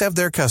 they always have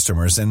their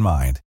customers in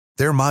mind.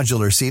 Their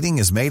modular seating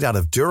is made out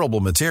of durable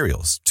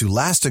materials to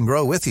last and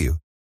grow with you.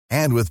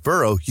 And with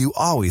Burrow, you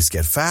always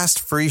get fast,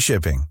 free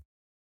shipping.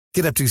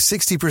 Get up to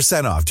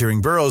 60% off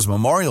during Burrow's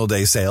Memorial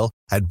Day sale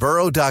at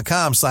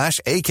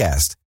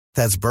burrow.com/ACAST.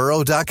 That's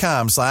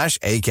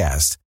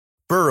burrow.com/ACAST.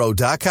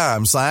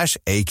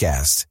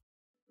 burrow.com/ACAST.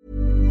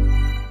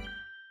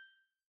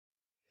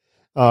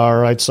 All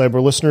right,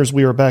 Cyber listeners,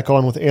 we are back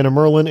on with Anna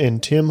Merlin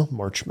and Tim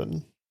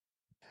Marchman.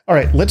 All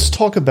right, let's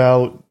talk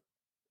about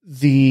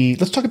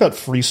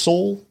Free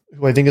Soul,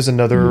 who I think is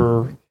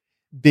another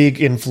big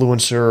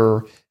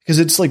influencer, because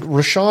it's like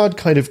Rashad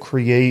kind of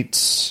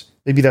creates,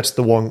 maybe that's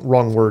the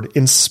wrong word,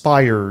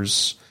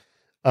 inspires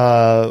what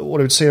I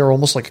would say are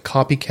almost like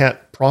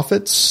copycat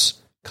prophets,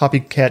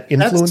 copycat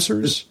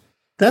influencers.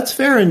 That's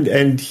fair,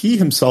 and he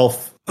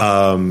himself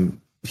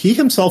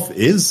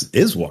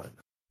is one.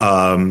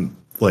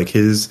 Like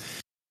his,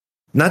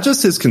 not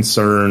just his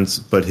concerns,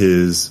 but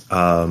his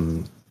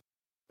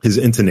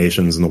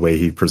intonations and the way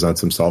he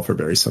presents himself are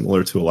very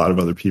similar to a lot of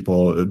other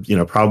people,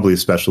 probably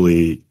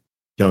especially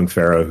young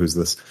Pharaoh, who's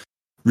this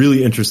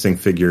really interesting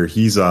figure.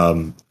 He's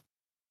a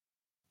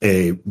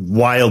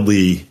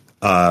wildly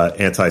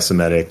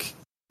anti-Semitic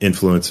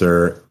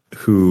influencer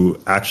who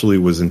actually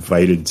was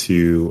invited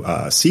to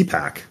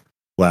CPAC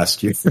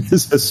last year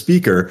as a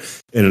speaker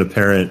in an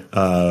apparent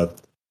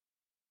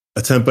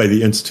attempt by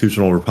the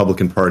Institutional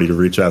Republican Party to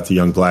reach out to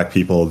young black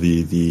people.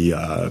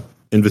 The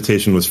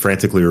invitation was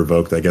frantically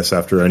revoked, I guess,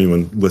 after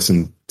anyone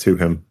listened to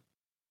him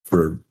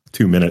for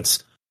 2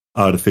 minutes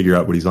to figure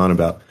out what he's on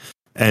about.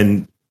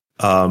 And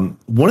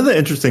one of the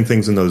interesting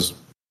things in this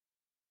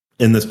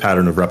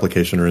pattern of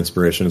replication or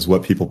inspiration is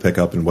what people pick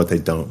up and what they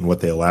don't, and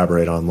what they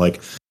elaborate on.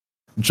 Like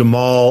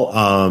Jamal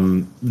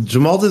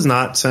does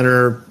not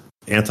center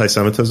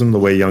anti-Semitism the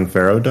way young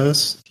Pharaoh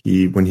does.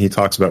 When he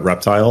talks about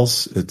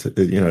reptiles,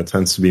 it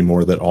tends to be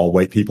more that all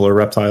white people are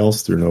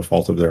reptiles through no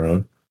fault of their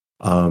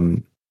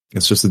own.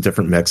 It's just a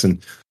different mix.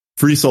 And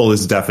Free Soul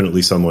is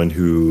definitely someone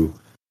who,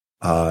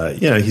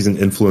 he's an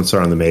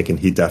influencer on the make, and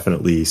he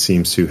definitely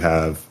seems to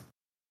have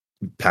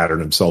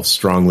patterned himself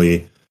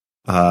strongly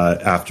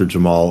after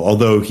Jamal.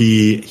 Although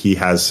he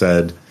has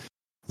said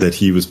that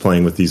he was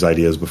playing with these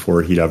ideas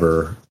before he'd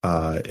ever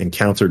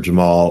encountered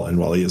Jamal, and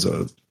while he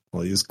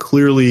is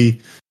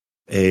clearly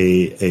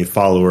a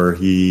follower,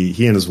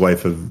 he and his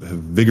wife have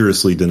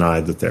vigorously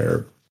denied that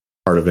they're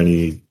part of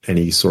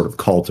any sort of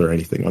cult or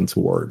anything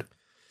untoward.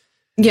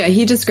 Yeah,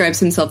 he describes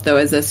himself, though,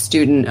 as a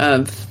student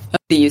of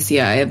the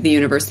UCI, of the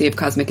University of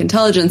Cosmic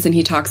Intelligence, and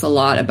he talks a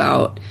lot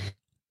about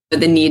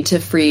the need to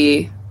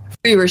free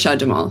Rashad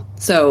Jamal.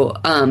 So,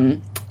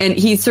 and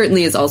he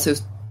certainly is also,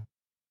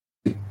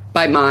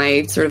 by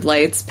my sort of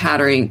lights,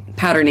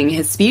 patterning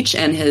his speech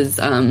and his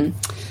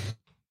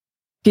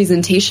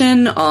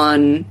presentation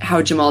on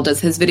how Jamal does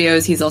his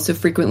videos. He's also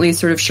frequently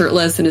sort of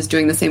shirtless and is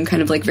doing the same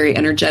kind of like very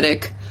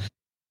energetic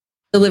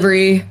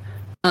delivery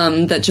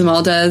that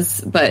Jamal does.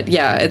 But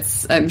yeah,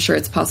 I'm sure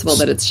it's possible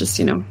that it's just,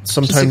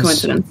 just a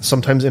coincidence.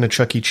 Sometimes in a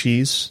Chuck E.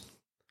 Cheese.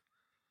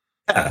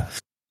 Yeah.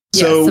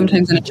 So,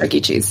 sometimes in a Chuck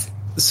E. Cheese.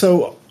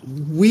 So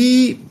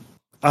we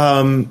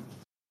came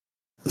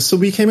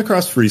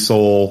across Free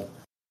Soul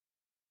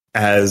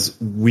as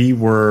we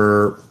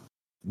were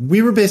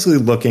basically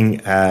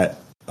looking at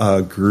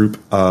a group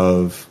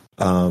of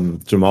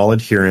Jamal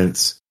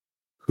adherents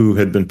who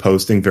had been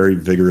posting very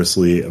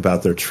vigorously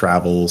about their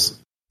travels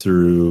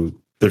through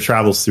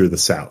the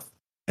South,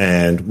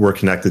 and were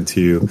connected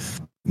to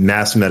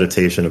mass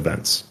meditation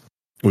events,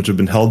 which have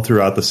been held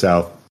throughout the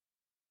South,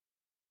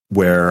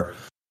 where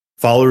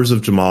followers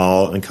of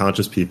Jamal and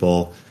conscious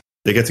people,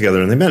 they get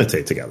together and they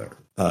meditate together.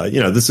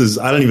 This is,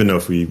 I don't even know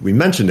if we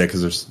mentioned it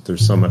because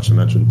there's so much to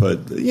mention,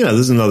 but this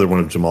is another one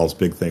of Jamal's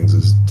big things,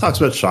 is talks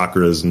about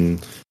chakras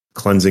and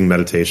cleansing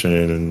meditation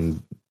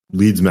and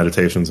leads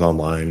meditations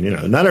online.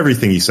 Not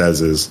everything he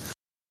says is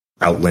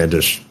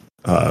outlandish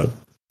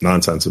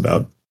nonsense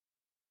about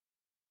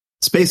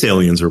space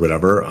aliens or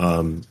whatever.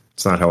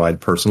 It's not how I'd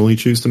personally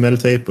choose to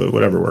meditate, but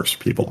whatever works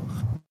for people.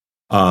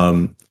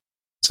 So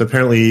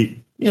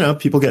apparently,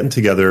 people getting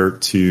together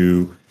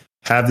to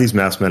have these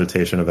mass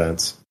meditation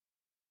events.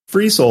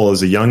 Free Soul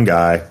is a young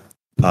guy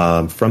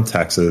from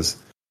Texas,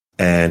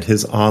 and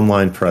his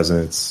online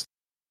presence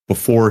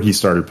before he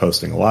started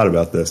posting a lot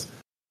about this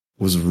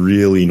was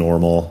really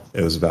normal.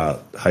 It was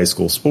about high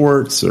school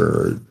sports,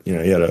 or, he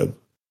had a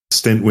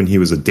stint when he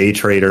was a day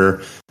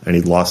trader and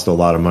he'd lost a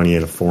lot of money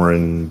in a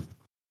foreign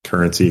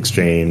currency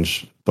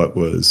exchange, but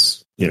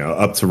was,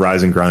 up to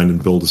rise and grind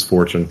and build his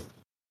fortune.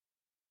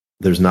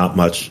 There's not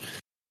much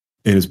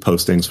in his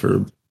postings for,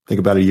 I think,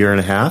 about a year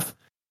and a half.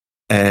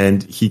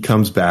 And he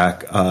comes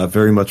back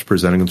very much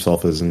presenting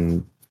himself as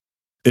an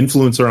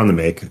influencer on the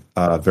make,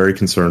 very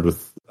concerned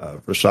with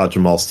Rashad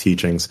Jamal's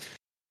teachings.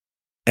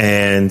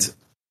 And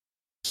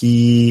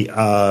he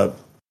and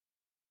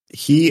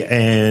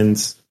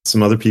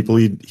some other people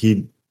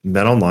he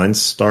met online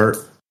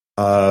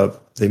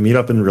they meet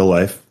up in real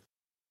life,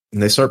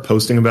 and they start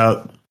posting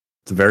about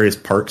the various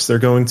parks they're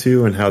going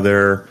to and how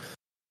they're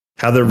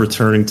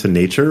returning to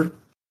nature.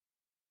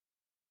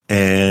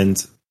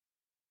 And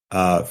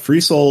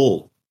Free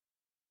Soul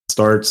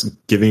starts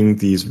giving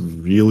these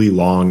really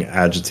long,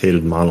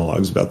 agitated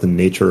monologues about the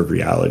nature of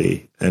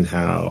reality and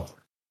how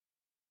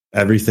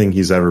everything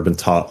he's ever been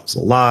taught was a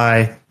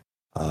lie.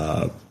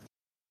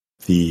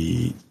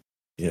 The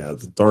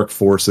dark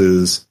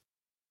forces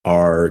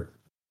are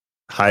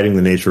hiding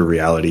the nature of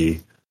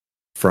reality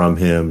from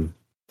him.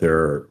 There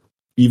are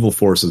evil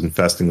forces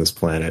infesting this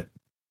planet,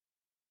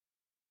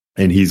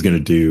 and he's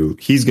going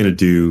to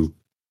do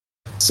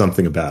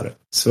something about it.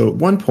 So at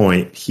one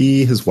point,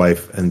 he, his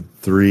wife, and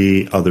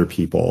 3 other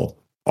people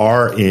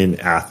are in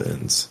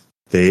Athens.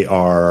 They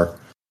are,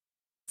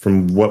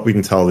 from what we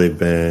can tell, they've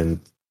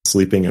been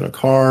sleeping in a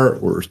car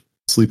or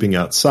sleeping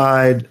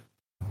outside.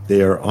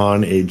 They are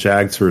on a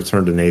jag to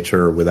return to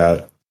nature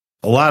without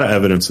a lot of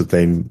evidence that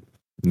they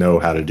know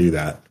how to do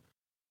that.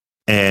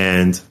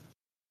 And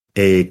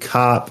a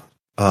cop,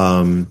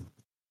 a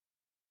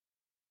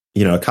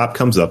cop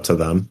comes up to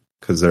them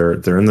because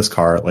they're in this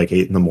car at like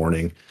 8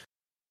 a.m.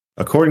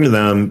 According to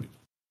them,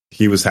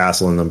 he was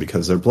hassling them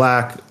because they're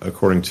black.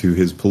 According to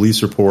his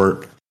police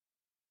report,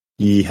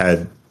 he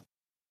had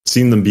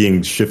seen them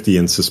being shifty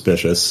and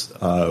suspicious,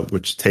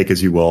 which take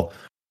as you will,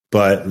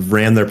 but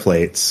ran their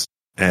plates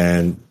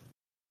and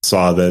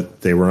saw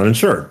that they were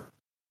uninsured.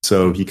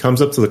 So he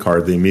comes up to the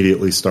car. They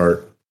immediately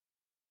start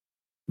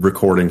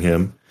recording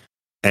him.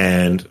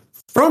 And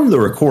from the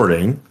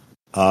recording,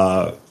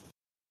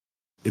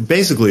 it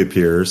basically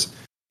appears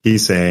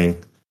he's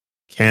saying,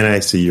 "Can I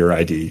see your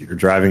ID? You're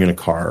driving in a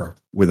car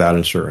without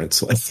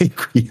insurance." I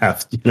think we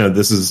have,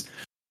 this is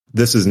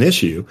an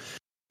issue.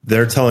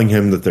 They're telling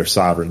him that they're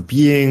sovereign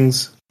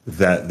beings,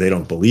 that they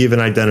don't believe in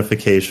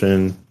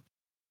identification.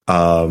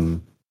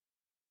 And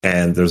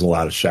there's a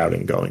lot of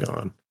shouting going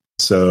on.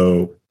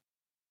 So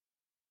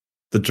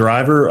the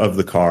driver of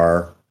the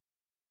car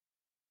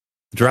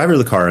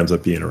ends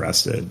up being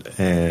arrested,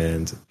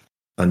 and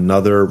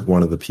another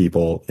one of the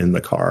people in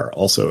the car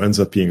also ends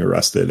up being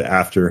arrested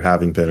after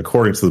having been,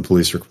 according to the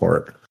police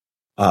report,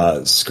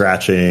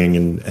 scratching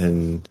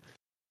and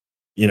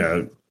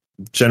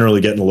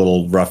generally getting a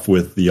little rough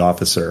with the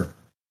officer.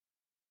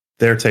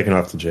 They're taken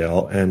off to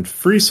jail, and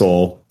Free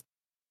Soul,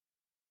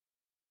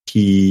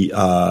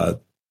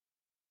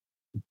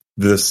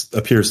 this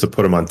appears to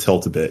put him on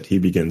tilt a bit. He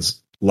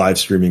begins live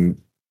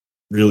streaming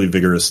really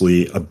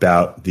vigorously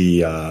about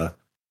the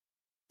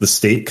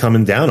state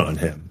coming down on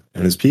him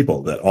and his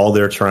people, that all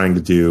they're trying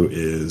to do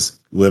is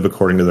live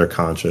according to their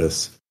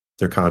conscience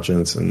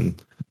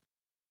and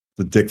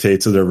the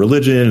dictates of their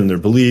religion and their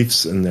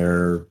beliefs and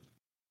their,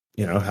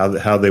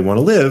 how they want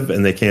to live.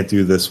 And they can't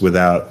do this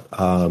without,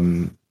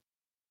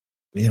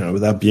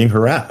 without being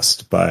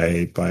harassed by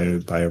a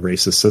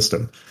racist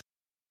system.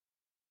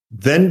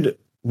 Then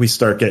we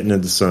start getting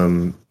into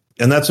some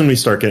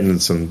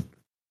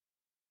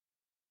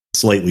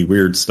slightly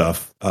weird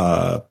stuff,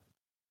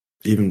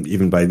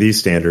 even by these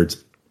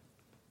standards.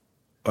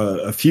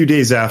 A few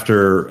days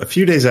after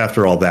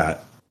all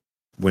that,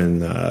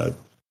 when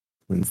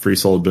Free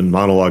Soul had been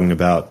monologuing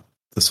about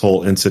this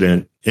whole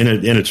incident in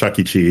a Chuck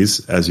E.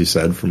 Cheese, as you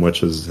said, from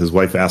which his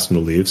wife asked him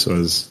to leave, so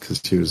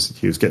because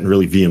he was getting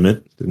really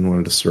vehement, didn't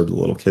want to disturb the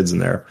little kids in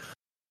there.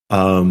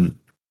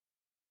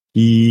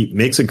 He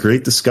makes a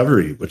great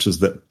discovery, which is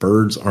that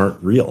birds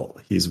aren't real.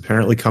 He's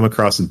apparently come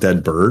across a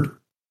dead bird,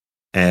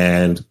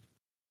 and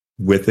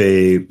with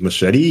a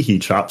machete, he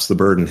chops the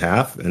bird in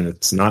half, and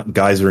it's not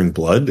geysering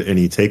blood. And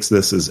he takes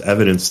this as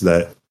evidence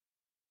that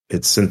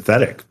it's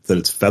synthetic, that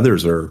its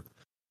feathers are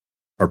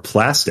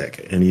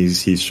plastic. And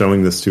he's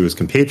showing this to his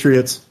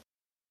compatriots.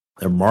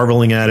 They're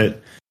marveling at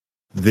it.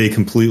 They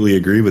completely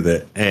agree with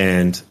it.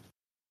 And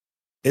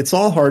it's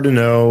all hard to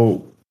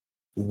know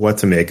what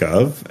to make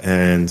of.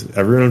 And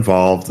everyone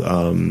involved,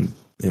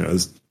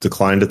 has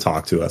declined to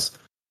talk to us.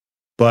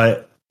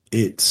 But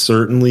it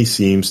certainly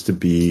seems to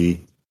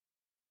be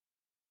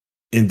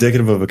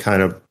indicative of a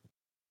kind of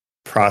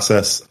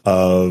process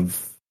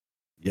of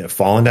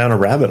falling down a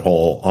rabbit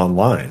hole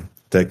online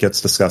that gets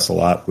discussed a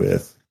lot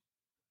with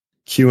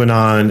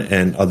QAnon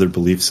and other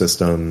belief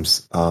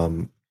systems,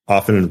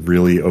 often in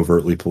really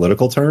overtly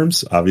political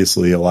terms.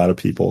 Obviously, a lot of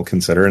people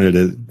consider, and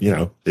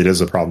it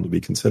is a problem to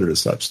be considered as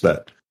such,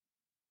 that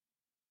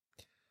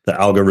the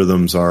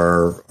algorithms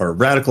are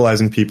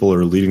radicalizing people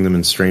or leading them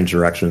in strange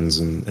directions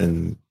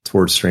and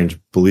towards strange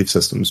belief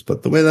systems.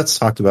 But the way that's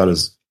talked about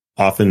is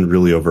often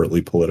really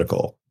overtly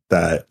political,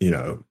 that,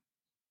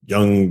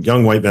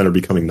 young white men are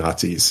becoming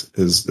Nazis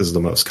is the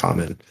most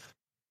common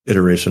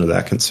iteration of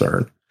that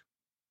concern.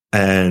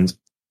 And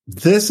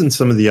this and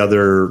some of the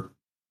other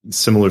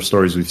similar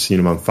stories we've seen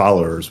among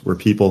followers were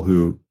people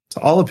who, to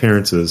all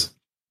appearances,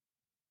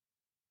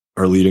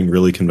 are leading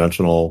really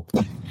conventional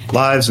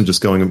lives and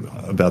just going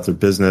about their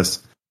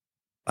business,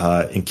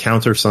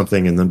 encounter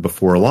something, and then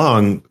before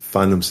long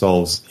find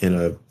themselves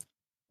in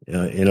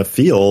a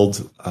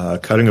field,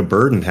 cutting a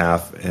bird in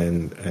half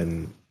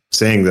and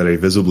saying that a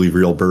visibly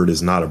real bird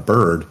is not a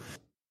bird.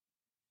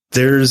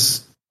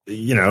 There's,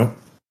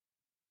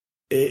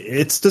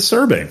 it's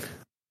disturbing.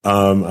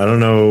 I don't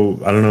know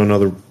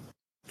another,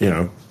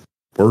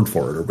 word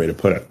for it or way to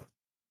put it.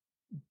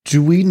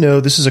 Do we know,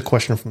 this is a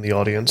question from the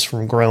audience,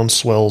 from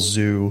Groundswell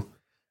Zoo,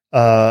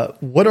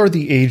 what are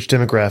the age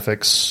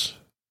demographics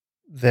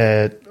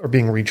that are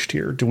being reached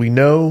here? Do we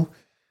know,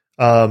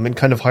 and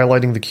kind of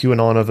highlighting the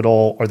QAnon of it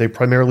all, are they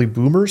primarily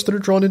boomers that are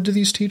drawn into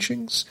these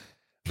teachings?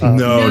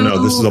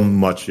 No, this is a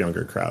much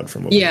younger crowd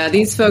from what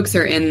these folks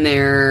are in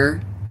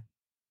their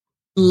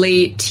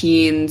late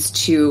teens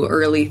to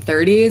early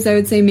 30s, I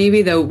would say,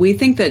 maybe, though we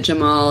think that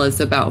Jamal is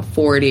about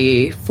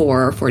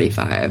 44 or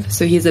 45,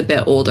 so he's a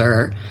bit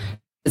older,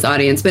 his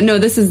audience. But no,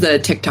 this is the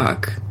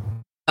TikTok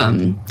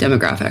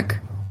demographic.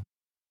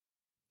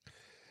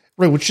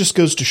 Right, which just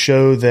goes to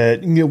show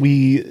that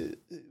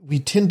we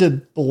tend to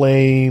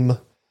blame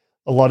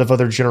a lot of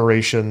other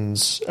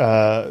generations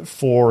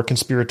for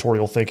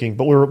conspiratorial thinking,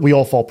 but we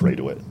all fall prey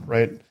to it,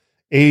 right?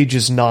 Age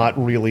is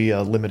not really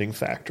a limiting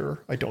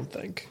factor, I don't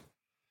think.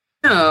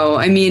 No,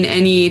 I mean,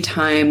 any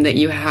time that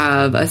you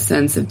have a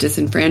sense of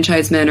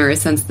disenfranchisement or a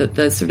sense that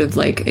the sort of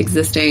like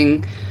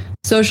existing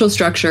social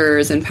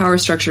structures and power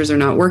structures are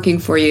not working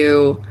for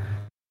you,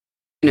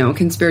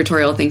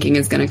 conspiratorial thinking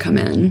is going to come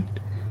in.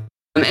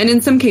 And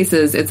in some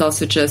cases, it's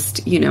also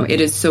just,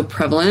 it is so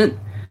prevalent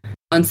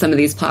on some of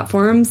these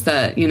platforms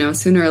that,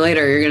 sooner or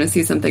later you're going to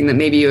see something that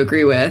maybe you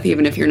agree with,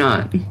 even if you're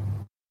not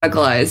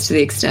radicalized to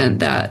the extent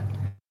that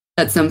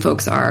some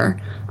folks are.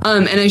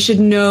 And I should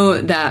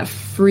note that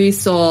Free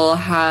Soul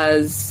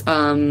has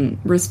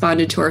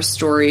responded to our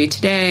story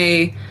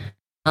today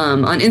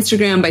on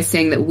Instagram by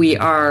saying that we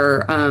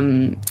are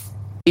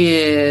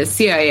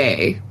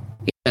CIA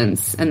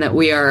agents and that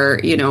we are,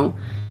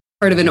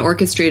 part of an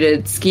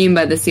orchestrated scheme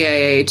by the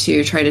CIA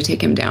to try to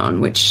take him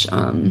down, which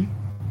we're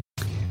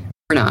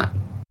not.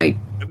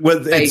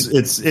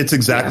 It's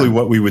exactly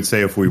what we would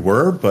say if we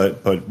were,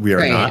 but we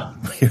are not.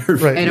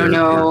 Right. I don't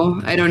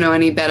know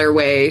any better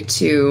way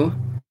to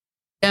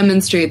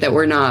demonstrate that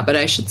we're not, but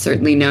I should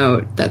certainly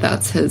note that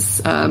that's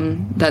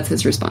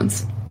his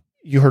response.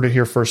 You heard it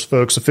here first,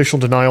 folks. Official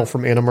denial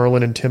from Anna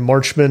Merlin and Tim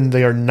Marchman.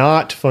 They are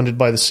not funded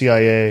by the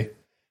CIA,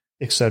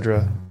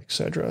 etc.,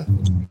 etc.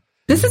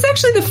 This is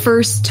actually the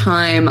first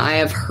time I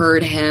have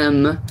heard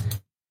him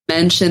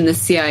mention the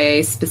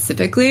CIA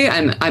specifically.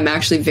 I'm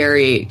actually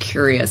very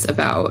curious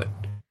about.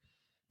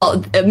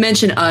 I'll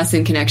mention us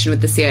in connection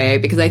with the CIA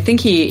because I think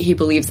he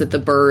believes that the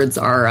birds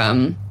are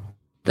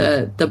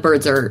the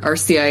birds are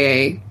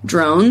CIA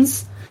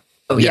drones.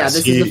 Oh yeah,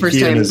 this is the first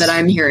time that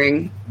I'm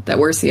hearing that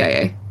we're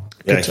CIA.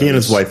 Yeah, he and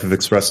his wife have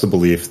expressed a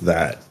belief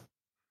that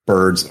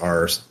birds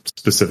are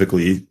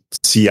specifically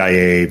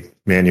CIA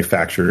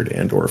manufactured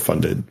and or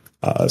funded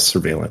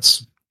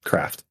surveillance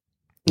craft.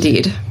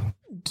 Indeed.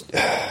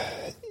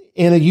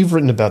 Anna, you've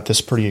written about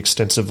this pretty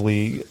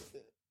extensively.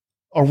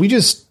 Are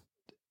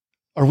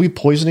we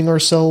poisoning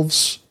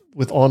ourselves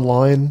with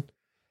online?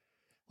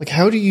 Like,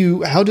 how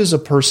does a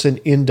person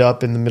end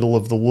up in the middle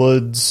of the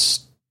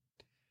woods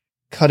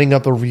cutting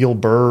up a real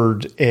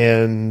bird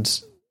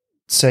and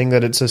saying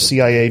that it's a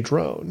CIA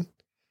drone?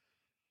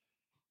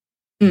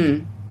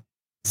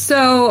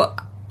 So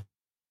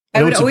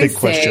I know it's a big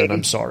question.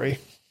 I'm sorry.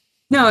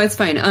 No, it's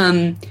fine.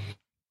 I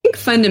think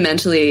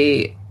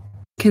fundamentally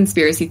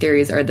conspiracy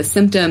theories are the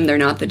symptom. They're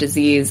not the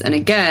disease. And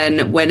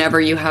again, whenever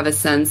you have a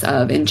sense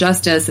of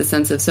injustice, a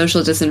sense of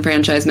social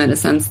disenfranchisement, a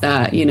sense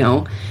that,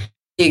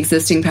 the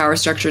existing power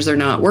structures are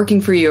not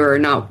working for you or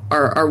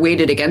are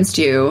weighted against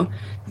you,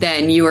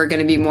 then you are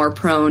going to be more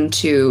prone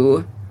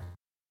to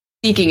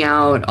seeking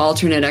out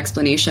alternate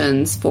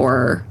explanations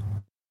for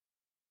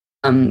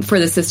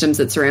the systems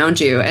that surround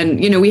you. And,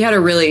 we had a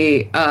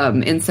really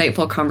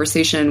insightful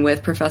conversation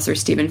with Professor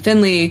Stephen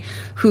Finley,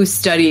 who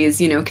studies,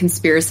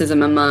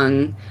 conspiracism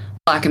among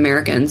Black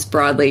Americans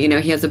broadly.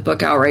 He has a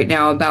book out right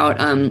now about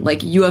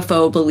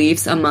UFO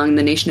beliefs among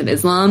the Nation of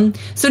Islam.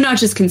 So not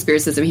just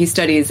conspiracism, he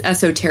studies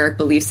esoteric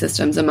belief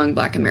systems among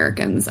Black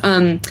Americans.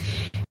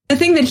 The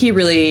thing that he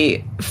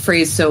really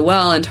phrased so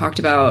well and talked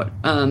about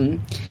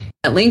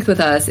at length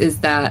with us is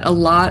that a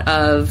lot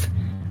of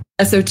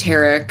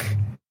esoteric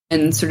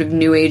and sort of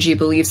new agey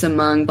beliefs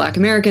among Black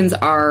Americans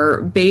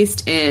are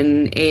based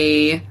in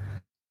a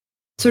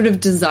sort of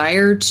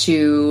desire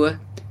to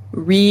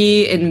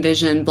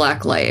re-envision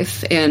Black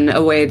life in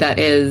a way that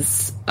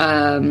is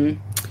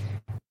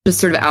just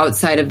sort of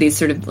outside of these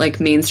sort of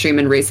like mainstream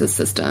and racist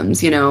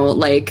systems,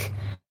 like,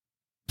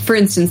 for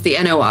instance, the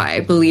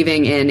NOI,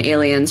 believing in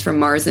aliens from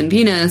Mars and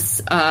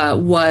Venus,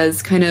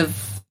 was kind of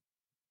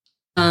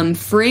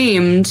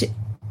framed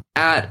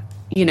at,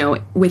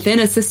 within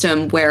a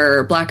system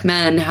where Black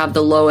men have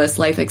the lowest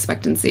life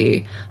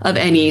expectancy of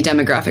any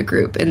demographic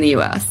group in the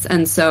U.S.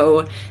 And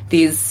so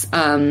these,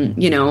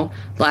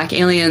 Black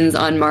aliens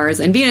on Mars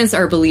and Venus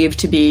are believed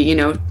to be,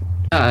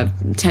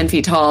 10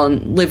 feet tall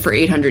and live for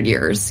 800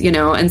 years,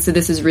 And so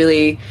this is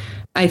really,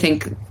 I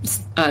think,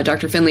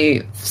 Dr.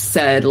 Finley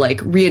said,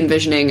 like,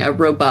 re-envisioning a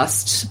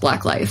robust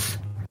Black life.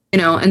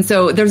 And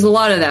so there's a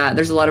lot of that.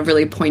 There's a lot of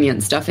really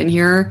poignant stuff in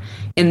here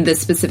in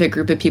this specific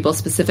group of people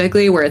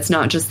specifically, where it's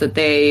not just that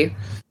they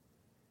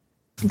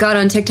got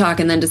on TikTok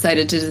and then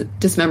decided to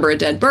dismember a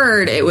dead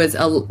bird. It was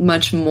a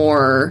much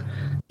more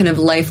kind of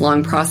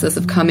lifelong process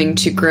of coming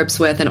to grips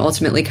with and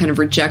ultimately kind of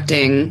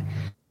rejecting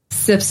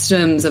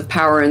systems of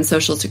power and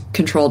social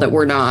control that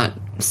were not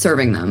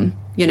serving them,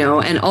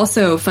 and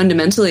also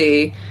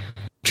fundamentally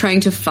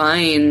trying to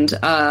find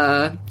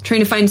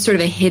sort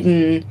of a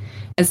hidden,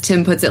 as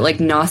Tim puts it, like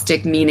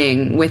Gnostic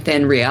meaning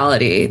within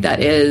reality that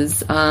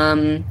is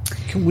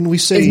when we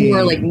say is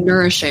more like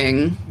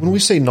nourishing. When we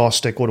say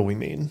Gnostic, what do we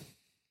mean?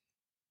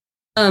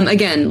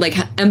 Again, like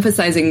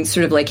emphasizing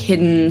sort of like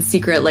hidden,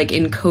 secret, like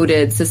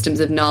encoded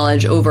systems of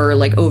knowledge over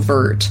like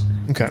overt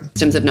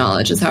systems of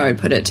knowledge is how I would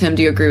put it. Tim,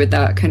 do you agree with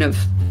that kind of?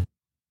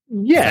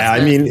 Yeah,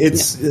 I mean,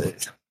 it's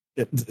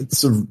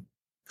the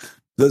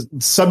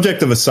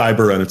subject of a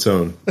cyber on its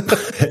own,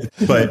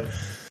 but.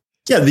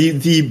 Yeah,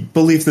 the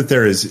belief that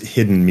there is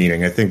hidden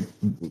meaning. I think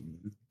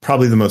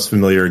probably the most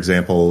familiar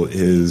example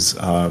is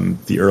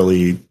the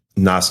early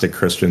Gnostic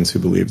Christians who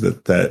believed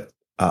that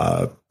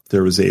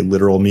there was a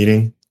literal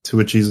meaning to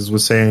what Jesus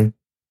was saying.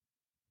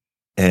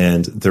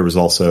 And there was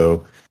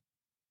also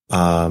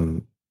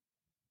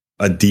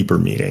a deeper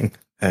meaning,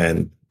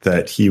 and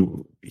that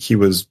he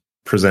was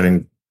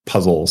presenting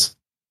puzzles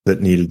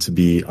that needed to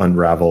be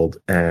unraveled.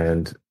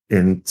 And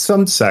in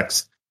some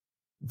sects,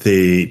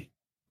 they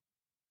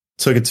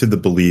took it to the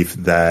belief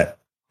that,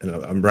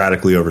 I'm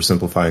radically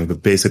oversimplifying,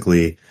 but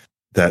basically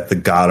that the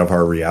God of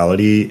our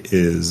reality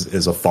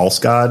is a false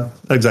God,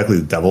 not exactly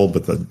the devil,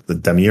 but the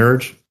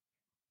demiurge,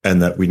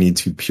 and that we need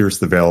to pierce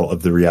the veil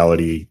of the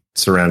reality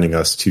surrounding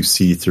us to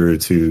see through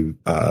to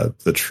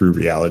the true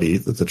reality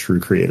that the true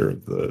creator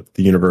of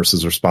the universe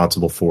is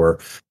responsible for,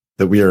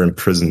 that we are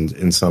imprisoned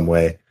in some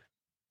way.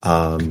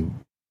 And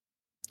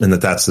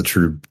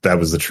that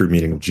was the true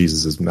meaning of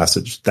Jesus's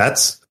message.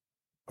 That's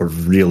a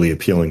really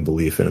appealing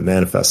belief, and it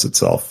manifests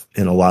itself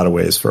in a lot of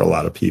ways for a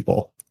lot of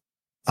people.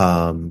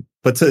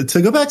 But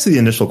to go back to the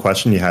initial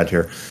question you had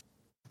here,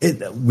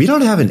 we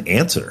don't have an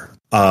answer,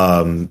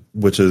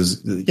 which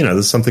is, this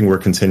is something we're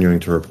continuing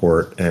to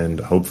report, and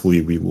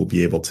hopefully we will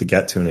be able to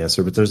get to an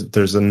answer. But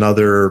there's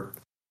another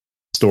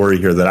story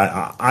here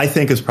that I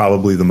think is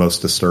probably the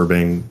most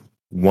disturbing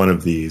one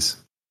of these,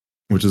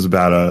 which is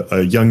about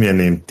a young man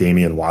named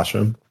Damian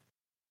Washam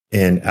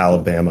in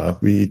Alabama.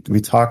 We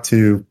talked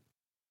to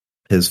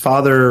his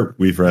father.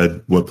 We've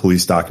read what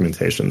police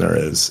documentation there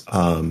is.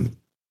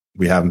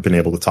 We haven't been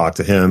able to talk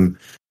to him.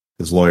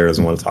 His lawyer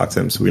doesn't want to talk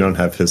to him, so we don't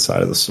have his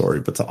side of the story.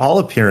 But to all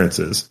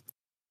appearances,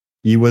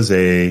 he was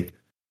a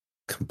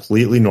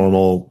completely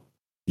normal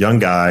young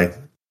guy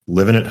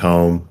living at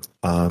home.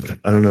 I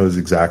don't know his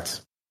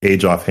exact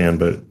age offhand,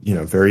 but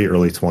very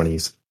early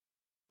 20s.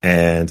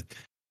 And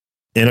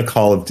in a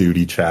Call of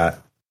Duty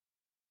chat,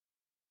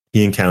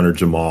 he encountered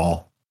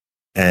Jamal,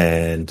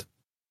 and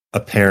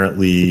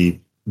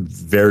apparently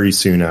very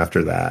soon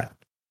after that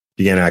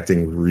began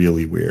acting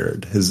really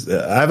weird.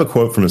 I have a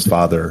quote from his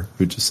father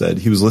who just said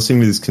he was listening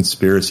to these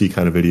conspiracy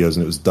kind of videos,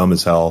 and it was dumb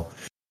as hell.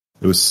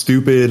 It was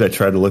stupid. I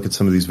tried to look at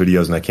some of these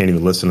videos, and I can't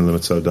even listen to them.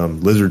 It's so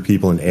dumb. Lizard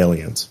people and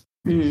aliens.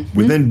 Mm-hmm.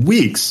 Within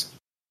weeks,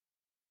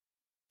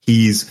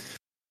 he's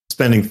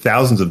spending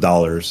thousands of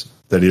dollars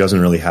that he doesn't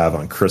really have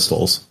on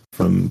crystals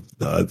from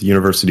the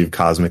University of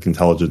Cosmic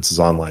Intelligence's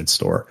online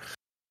store,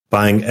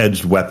 buying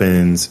edged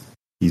weapons.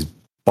 He's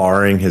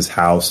barring his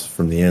house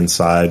from the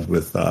inside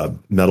with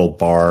metal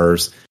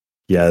bars.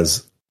 He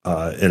has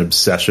an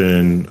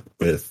obsession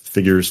with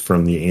figures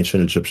from the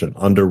ancient Egyptian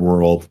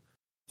underworld.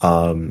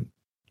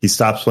 He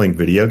stops playing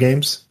video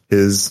games.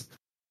 His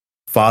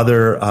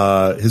father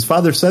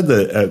said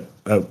that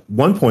at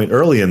one point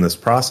early in this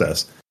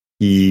process,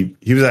 he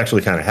was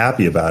actually kind of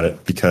happy about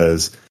it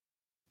because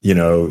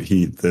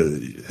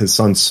his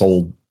son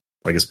sold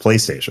like his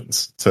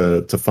PlayStations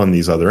to fund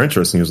these other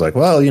interests. And he was like,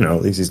 well,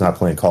 at least he's not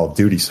playing Call of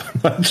Duty so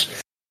much.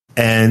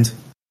 And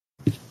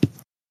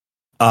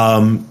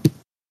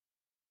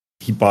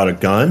he bought a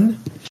gun,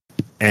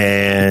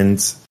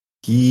 and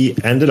he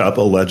ended up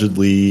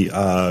allegedly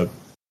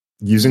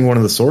using one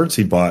of the swords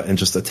he bought and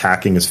just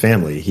attacking his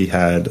family. He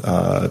had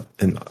an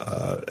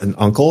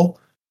uncle,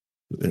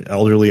 an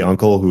elderly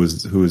uncle who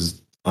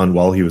was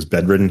unwell. He was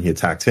bedridden. He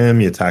attacked him.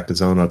 He attacked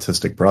his own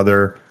autistic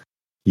brother.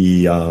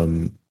 He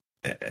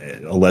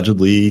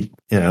allegedly,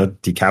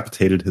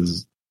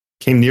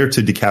 came near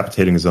to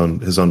decapitating his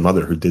own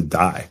mother, who did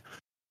die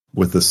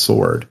with the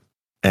sword.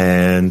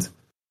 And,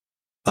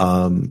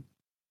 I'm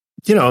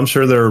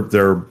sure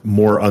there are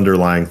more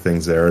underlying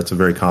things there. It's a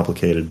very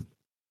complicated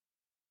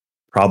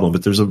problem,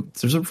 but there's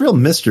a real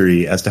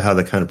mystery as to how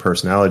that kind of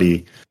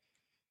personality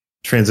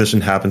transition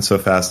happened so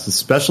fast,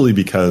 especially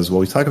because,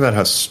 we talk about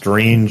how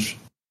strange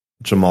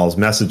Jamal's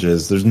message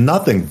is. There's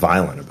nothing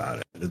violent about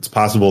it. It's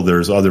possible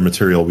there's other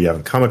material we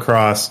haven't come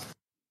across,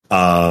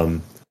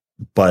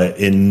 but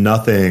in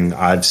nothing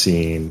I've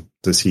seen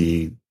does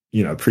he,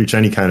 preach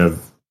any kind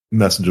of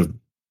message of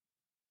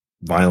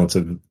violence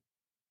of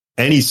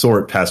any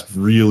sort, past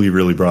really,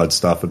 really broad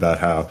stuff about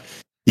how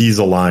he's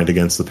aligned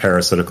against the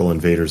parasitical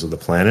invaders of the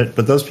planet.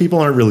 But those people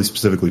aren't really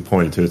specifically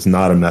pointed to. It's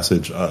not a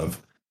message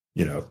of,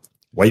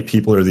 white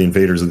people are the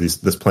invaders of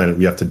this planet.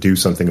 We have to do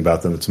something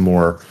about them. It's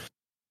more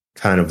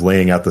kind of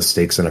laying out the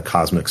stakes in a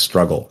cosmic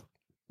struggle.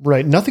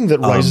 Right. Nothing that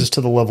rises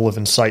to the level of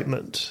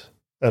incitement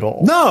at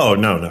all. No.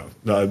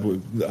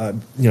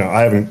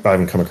 I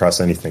haven't come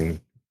across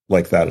anything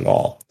like that at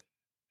all.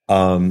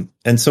 And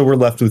so we're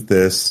left with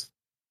this,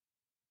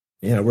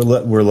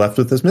 we're left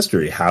with this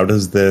mystery. How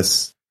does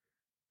this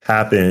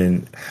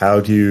happen?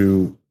 How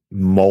do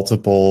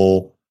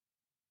multiple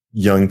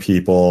young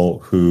people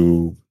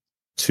who,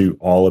 to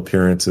all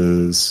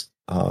appearances,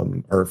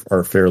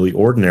 are fairly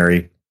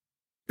ordinary,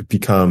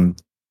 become,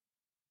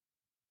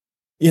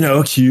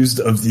 accused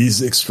of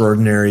these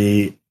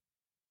extraordinary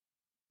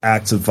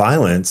acts of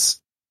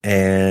violence?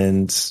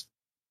 And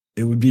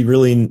it would be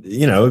really,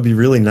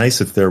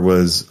 nice if there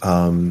was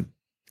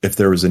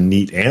a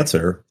neat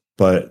answer,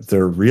 but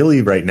there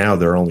really, right now,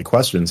 there are only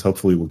questions.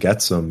 Hopefully we'll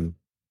get some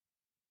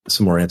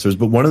more answers.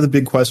 But one of the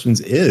big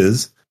questions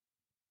is,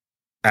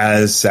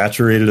 as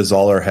saturated as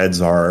all our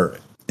heads are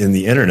in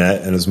the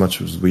internet, and as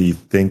much as we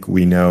think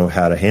we know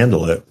how to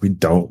handle it, we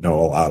don't know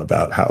a lot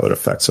about how it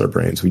affects our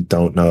brains. We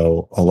don't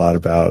know a lot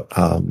about,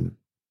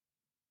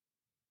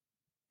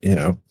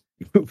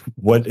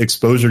 what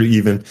exposure to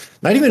even,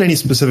 not even any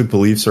specific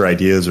beliefs or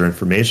ideas or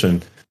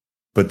information,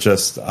 but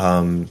just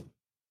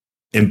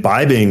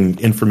imbibing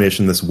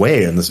information this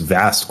way and this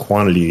vast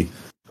quantity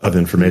of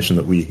information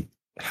that we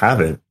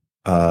haven't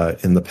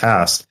in the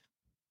past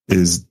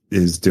is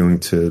doing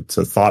to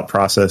thought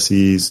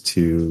processes,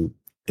 to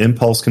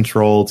impulse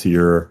control, to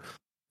your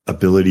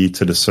ability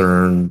to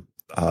discern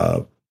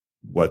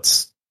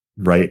what's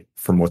right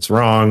from what's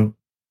wrong,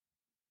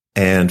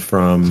 and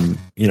from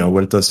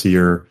what it does to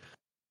your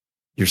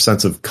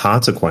sense of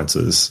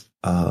consequences.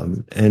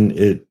 And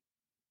it,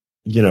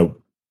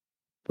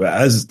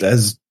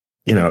 as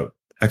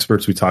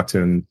experts we talked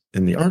to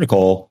in the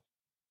article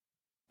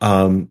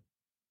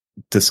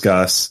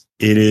discuss,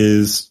 it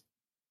is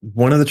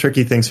one of the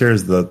tricky things here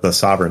is the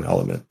sovereign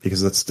element,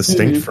 because it's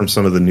distinct from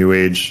some of the New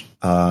Age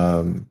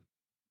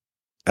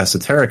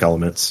esoteric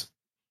elements.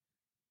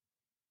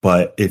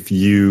 But if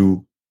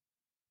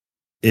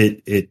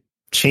it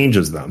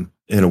changes them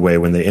in a way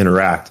when they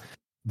interact,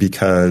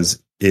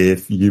 because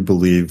if you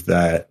believe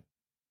that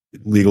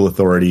legal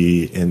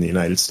authority in the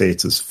United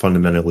States is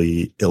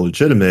fundamentally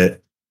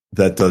illegitimate,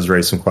 that does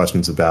raise some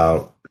questions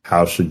about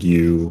how should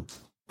you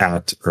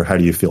act, or how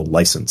do you feel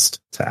licensed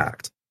to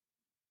act?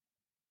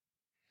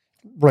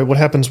 Right. What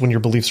happens when your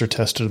beliefs are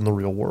tested in the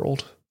real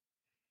world?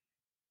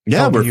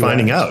 Yeah, we're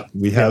finding out.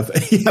 We have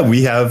 8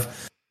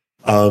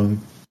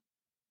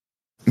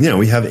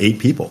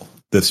 people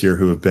this year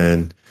who have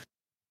been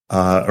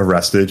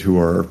arrested, who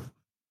are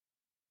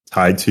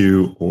tied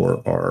to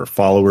or are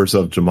followers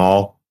of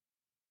Jamal.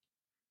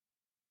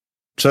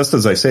 Just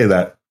as I say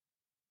that,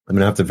 I'm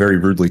going to have to very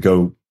rudely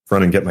go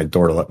run and get my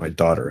door to let my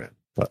daughter in.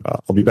 But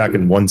I'll be back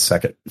in 1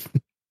 second.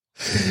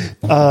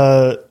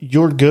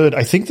 You're good.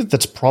 I think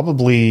that's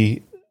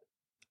probably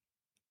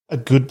a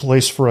good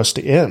place for us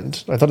to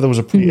end. I thought that was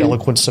a pretty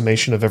eloquent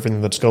summation of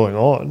everything that's going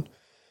on.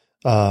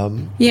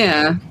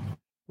 Yeah.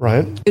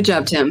 Right. Good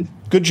job, Tim.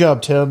 Good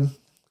job, Tim.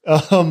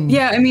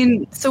 Yeah, I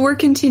mean, so we're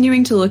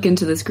continuing to look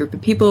into this group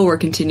of people. We're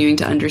continuing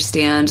to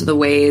understand the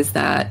ways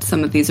that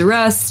some of these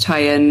arrests tie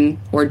in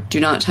or do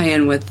not tie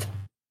in with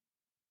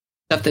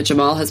stuff that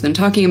Jamal has been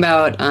talking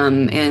about.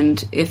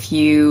 And if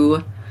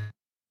you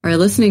are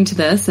listening to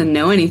this and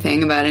know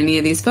anything about any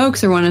of these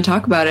folks or want to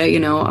talk about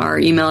it, our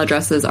email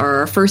addresses are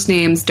our first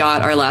names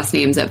our last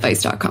names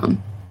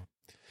 @vice.com.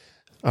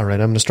 All right,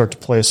 I'm going to start to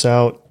play us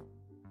out.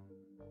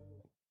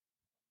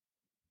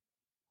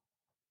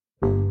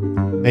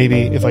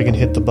 Maybe if I can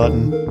hit the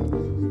button.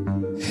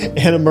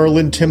 Anna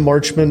Merlin, Tim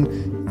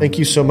Marchman, thank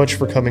you so much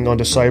for coming on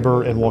to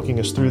Cyber and walking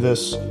us through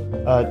this.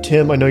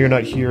 Tim, I know you're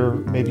not here.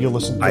 Maybe you'll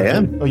listen to I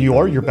am. Oh, you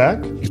are? You're back?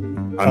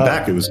 I'm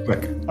back. It was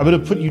quick. I'm going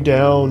to put you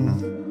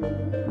down.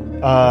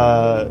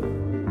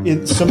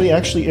 Somebody,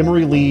 actually,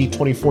 Emery Lee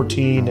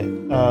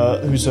 2014,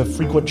 who's a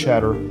frequent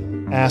chatter,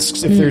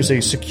 asks if there's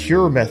a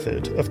secure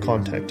method of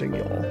contacting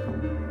y'all.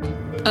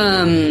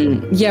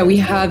 Yeah, we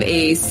have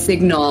a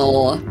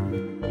Signal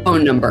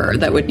phone number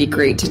that would be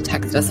great to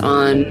text us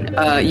on.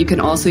 You can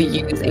also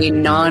use a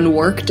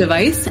non-work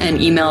device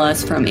and email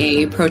us from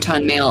a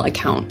Proton Mail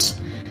account.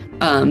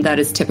 That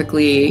is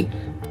typically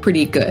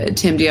pretty good.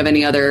 Tim, do you have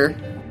any other?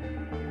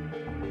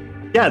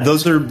 Yeah,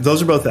 those are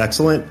both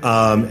excellent.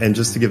 And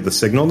just to give the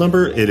Signal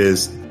number, it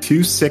is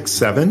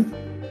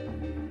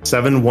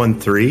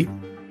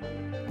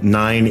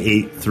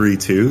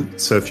 267-713-9832.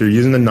 So if you're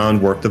using a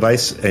non-work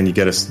device and you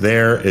get us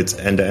there, it's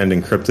end-to-end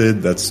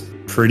encrypted. That's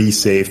pretty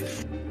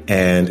safe.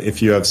 And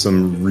if you have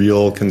some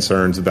real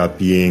concerns about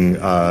being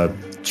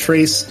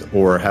traced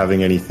or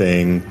having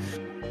anything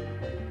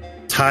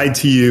tied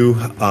to you,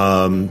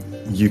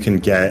 you can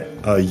get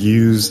a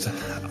used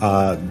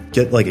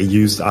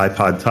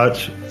iPod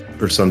Touch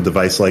or some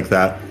device like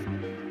that.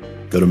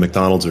 Go to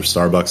McDonald's or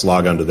Starbucks,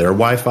 log onto their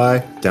Wi-Fi,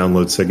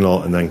 download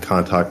Signal, and then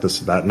contact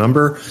us at that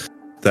number.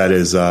 That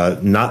is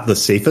not the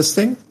safest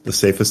thing. The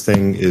safest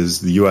thing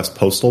is the U.S.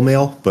 postal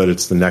mail, but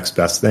it's the next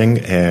best thing.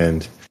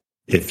 And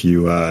if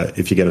you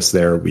get us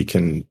there, we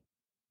can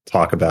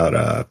talk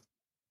about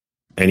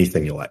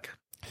anything you like.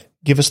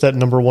 Give us that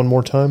number one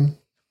more time.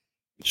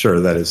 Sure.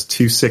 That is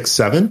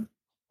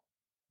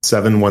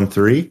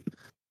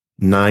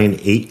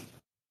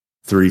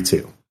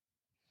 267-713-9832.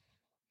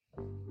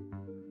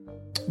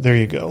 There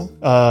you go.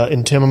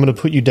 And Tim, I'm going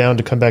to put you down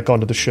to come back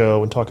onto the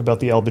show and talk about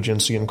the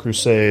Albigensian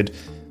Crusade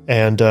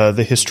and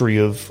the history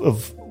of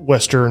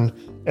Western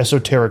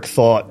esoteric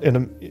thought.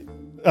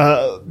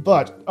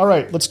 But all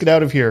right, let's get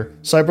out of here.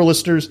 Cyber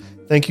listeners,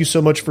 thank you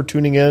so much for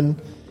tuning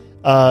in.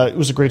 It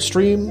was a great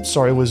stream.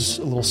 Sorry I was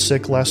a little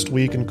sick last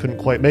week and couldn't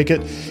quite make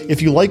it.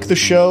 If you like the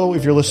show,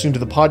 if you're listening to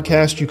the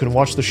podcast, you can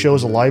watch the show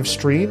as a live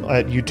stream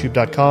at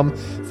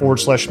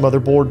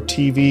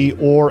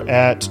youtube.com/motherboardtv or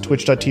at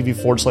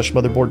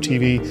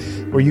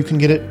twitch.tv/motherboardtv, where you can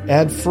get it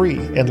ad-free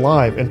and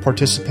live and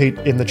participate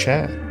in the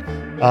chat.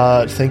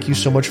 Thank you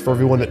so much for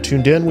everyone that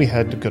tuned in. We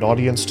had a good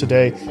audience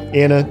today.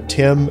 Anna,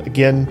 Tim,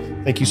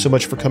 again, thank you so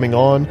much for coming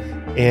on.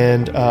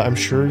 And I'm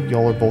sure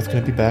y'all are both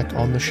going to be back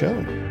on the show.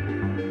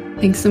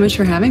 Thanks so much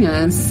for having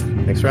us.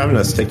 Thanks for having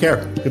us. Take care.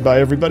 Goodbye,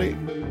 everybody.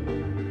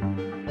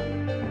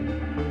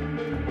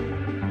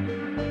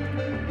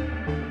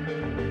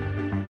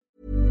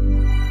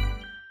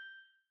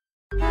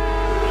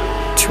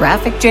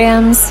 Traffic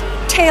jams,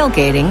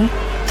 tailgating,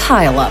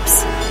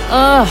 pileups.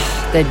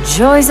 Ugh, the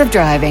joys of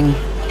driving.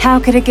 How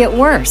could it get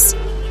worse?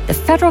 The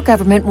federal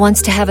government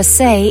wants to have a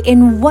say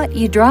in what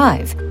you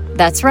drive.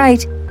 That's right.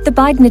 The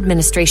Biden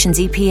administration's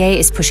EPA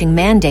is pushing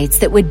mandates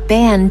that would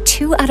ban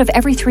 2 out of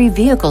every 3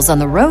 vehicles on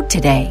the road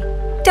today.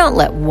 Don't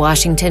let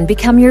Washington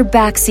become your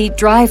backseat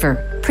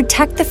driver.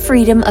 Protect the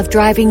freedom of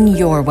driving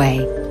your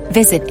way.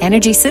 Visit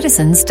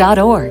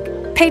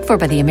EnergyCitizens.org. Paid for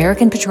by the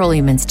American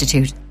Petroleum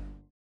Institute.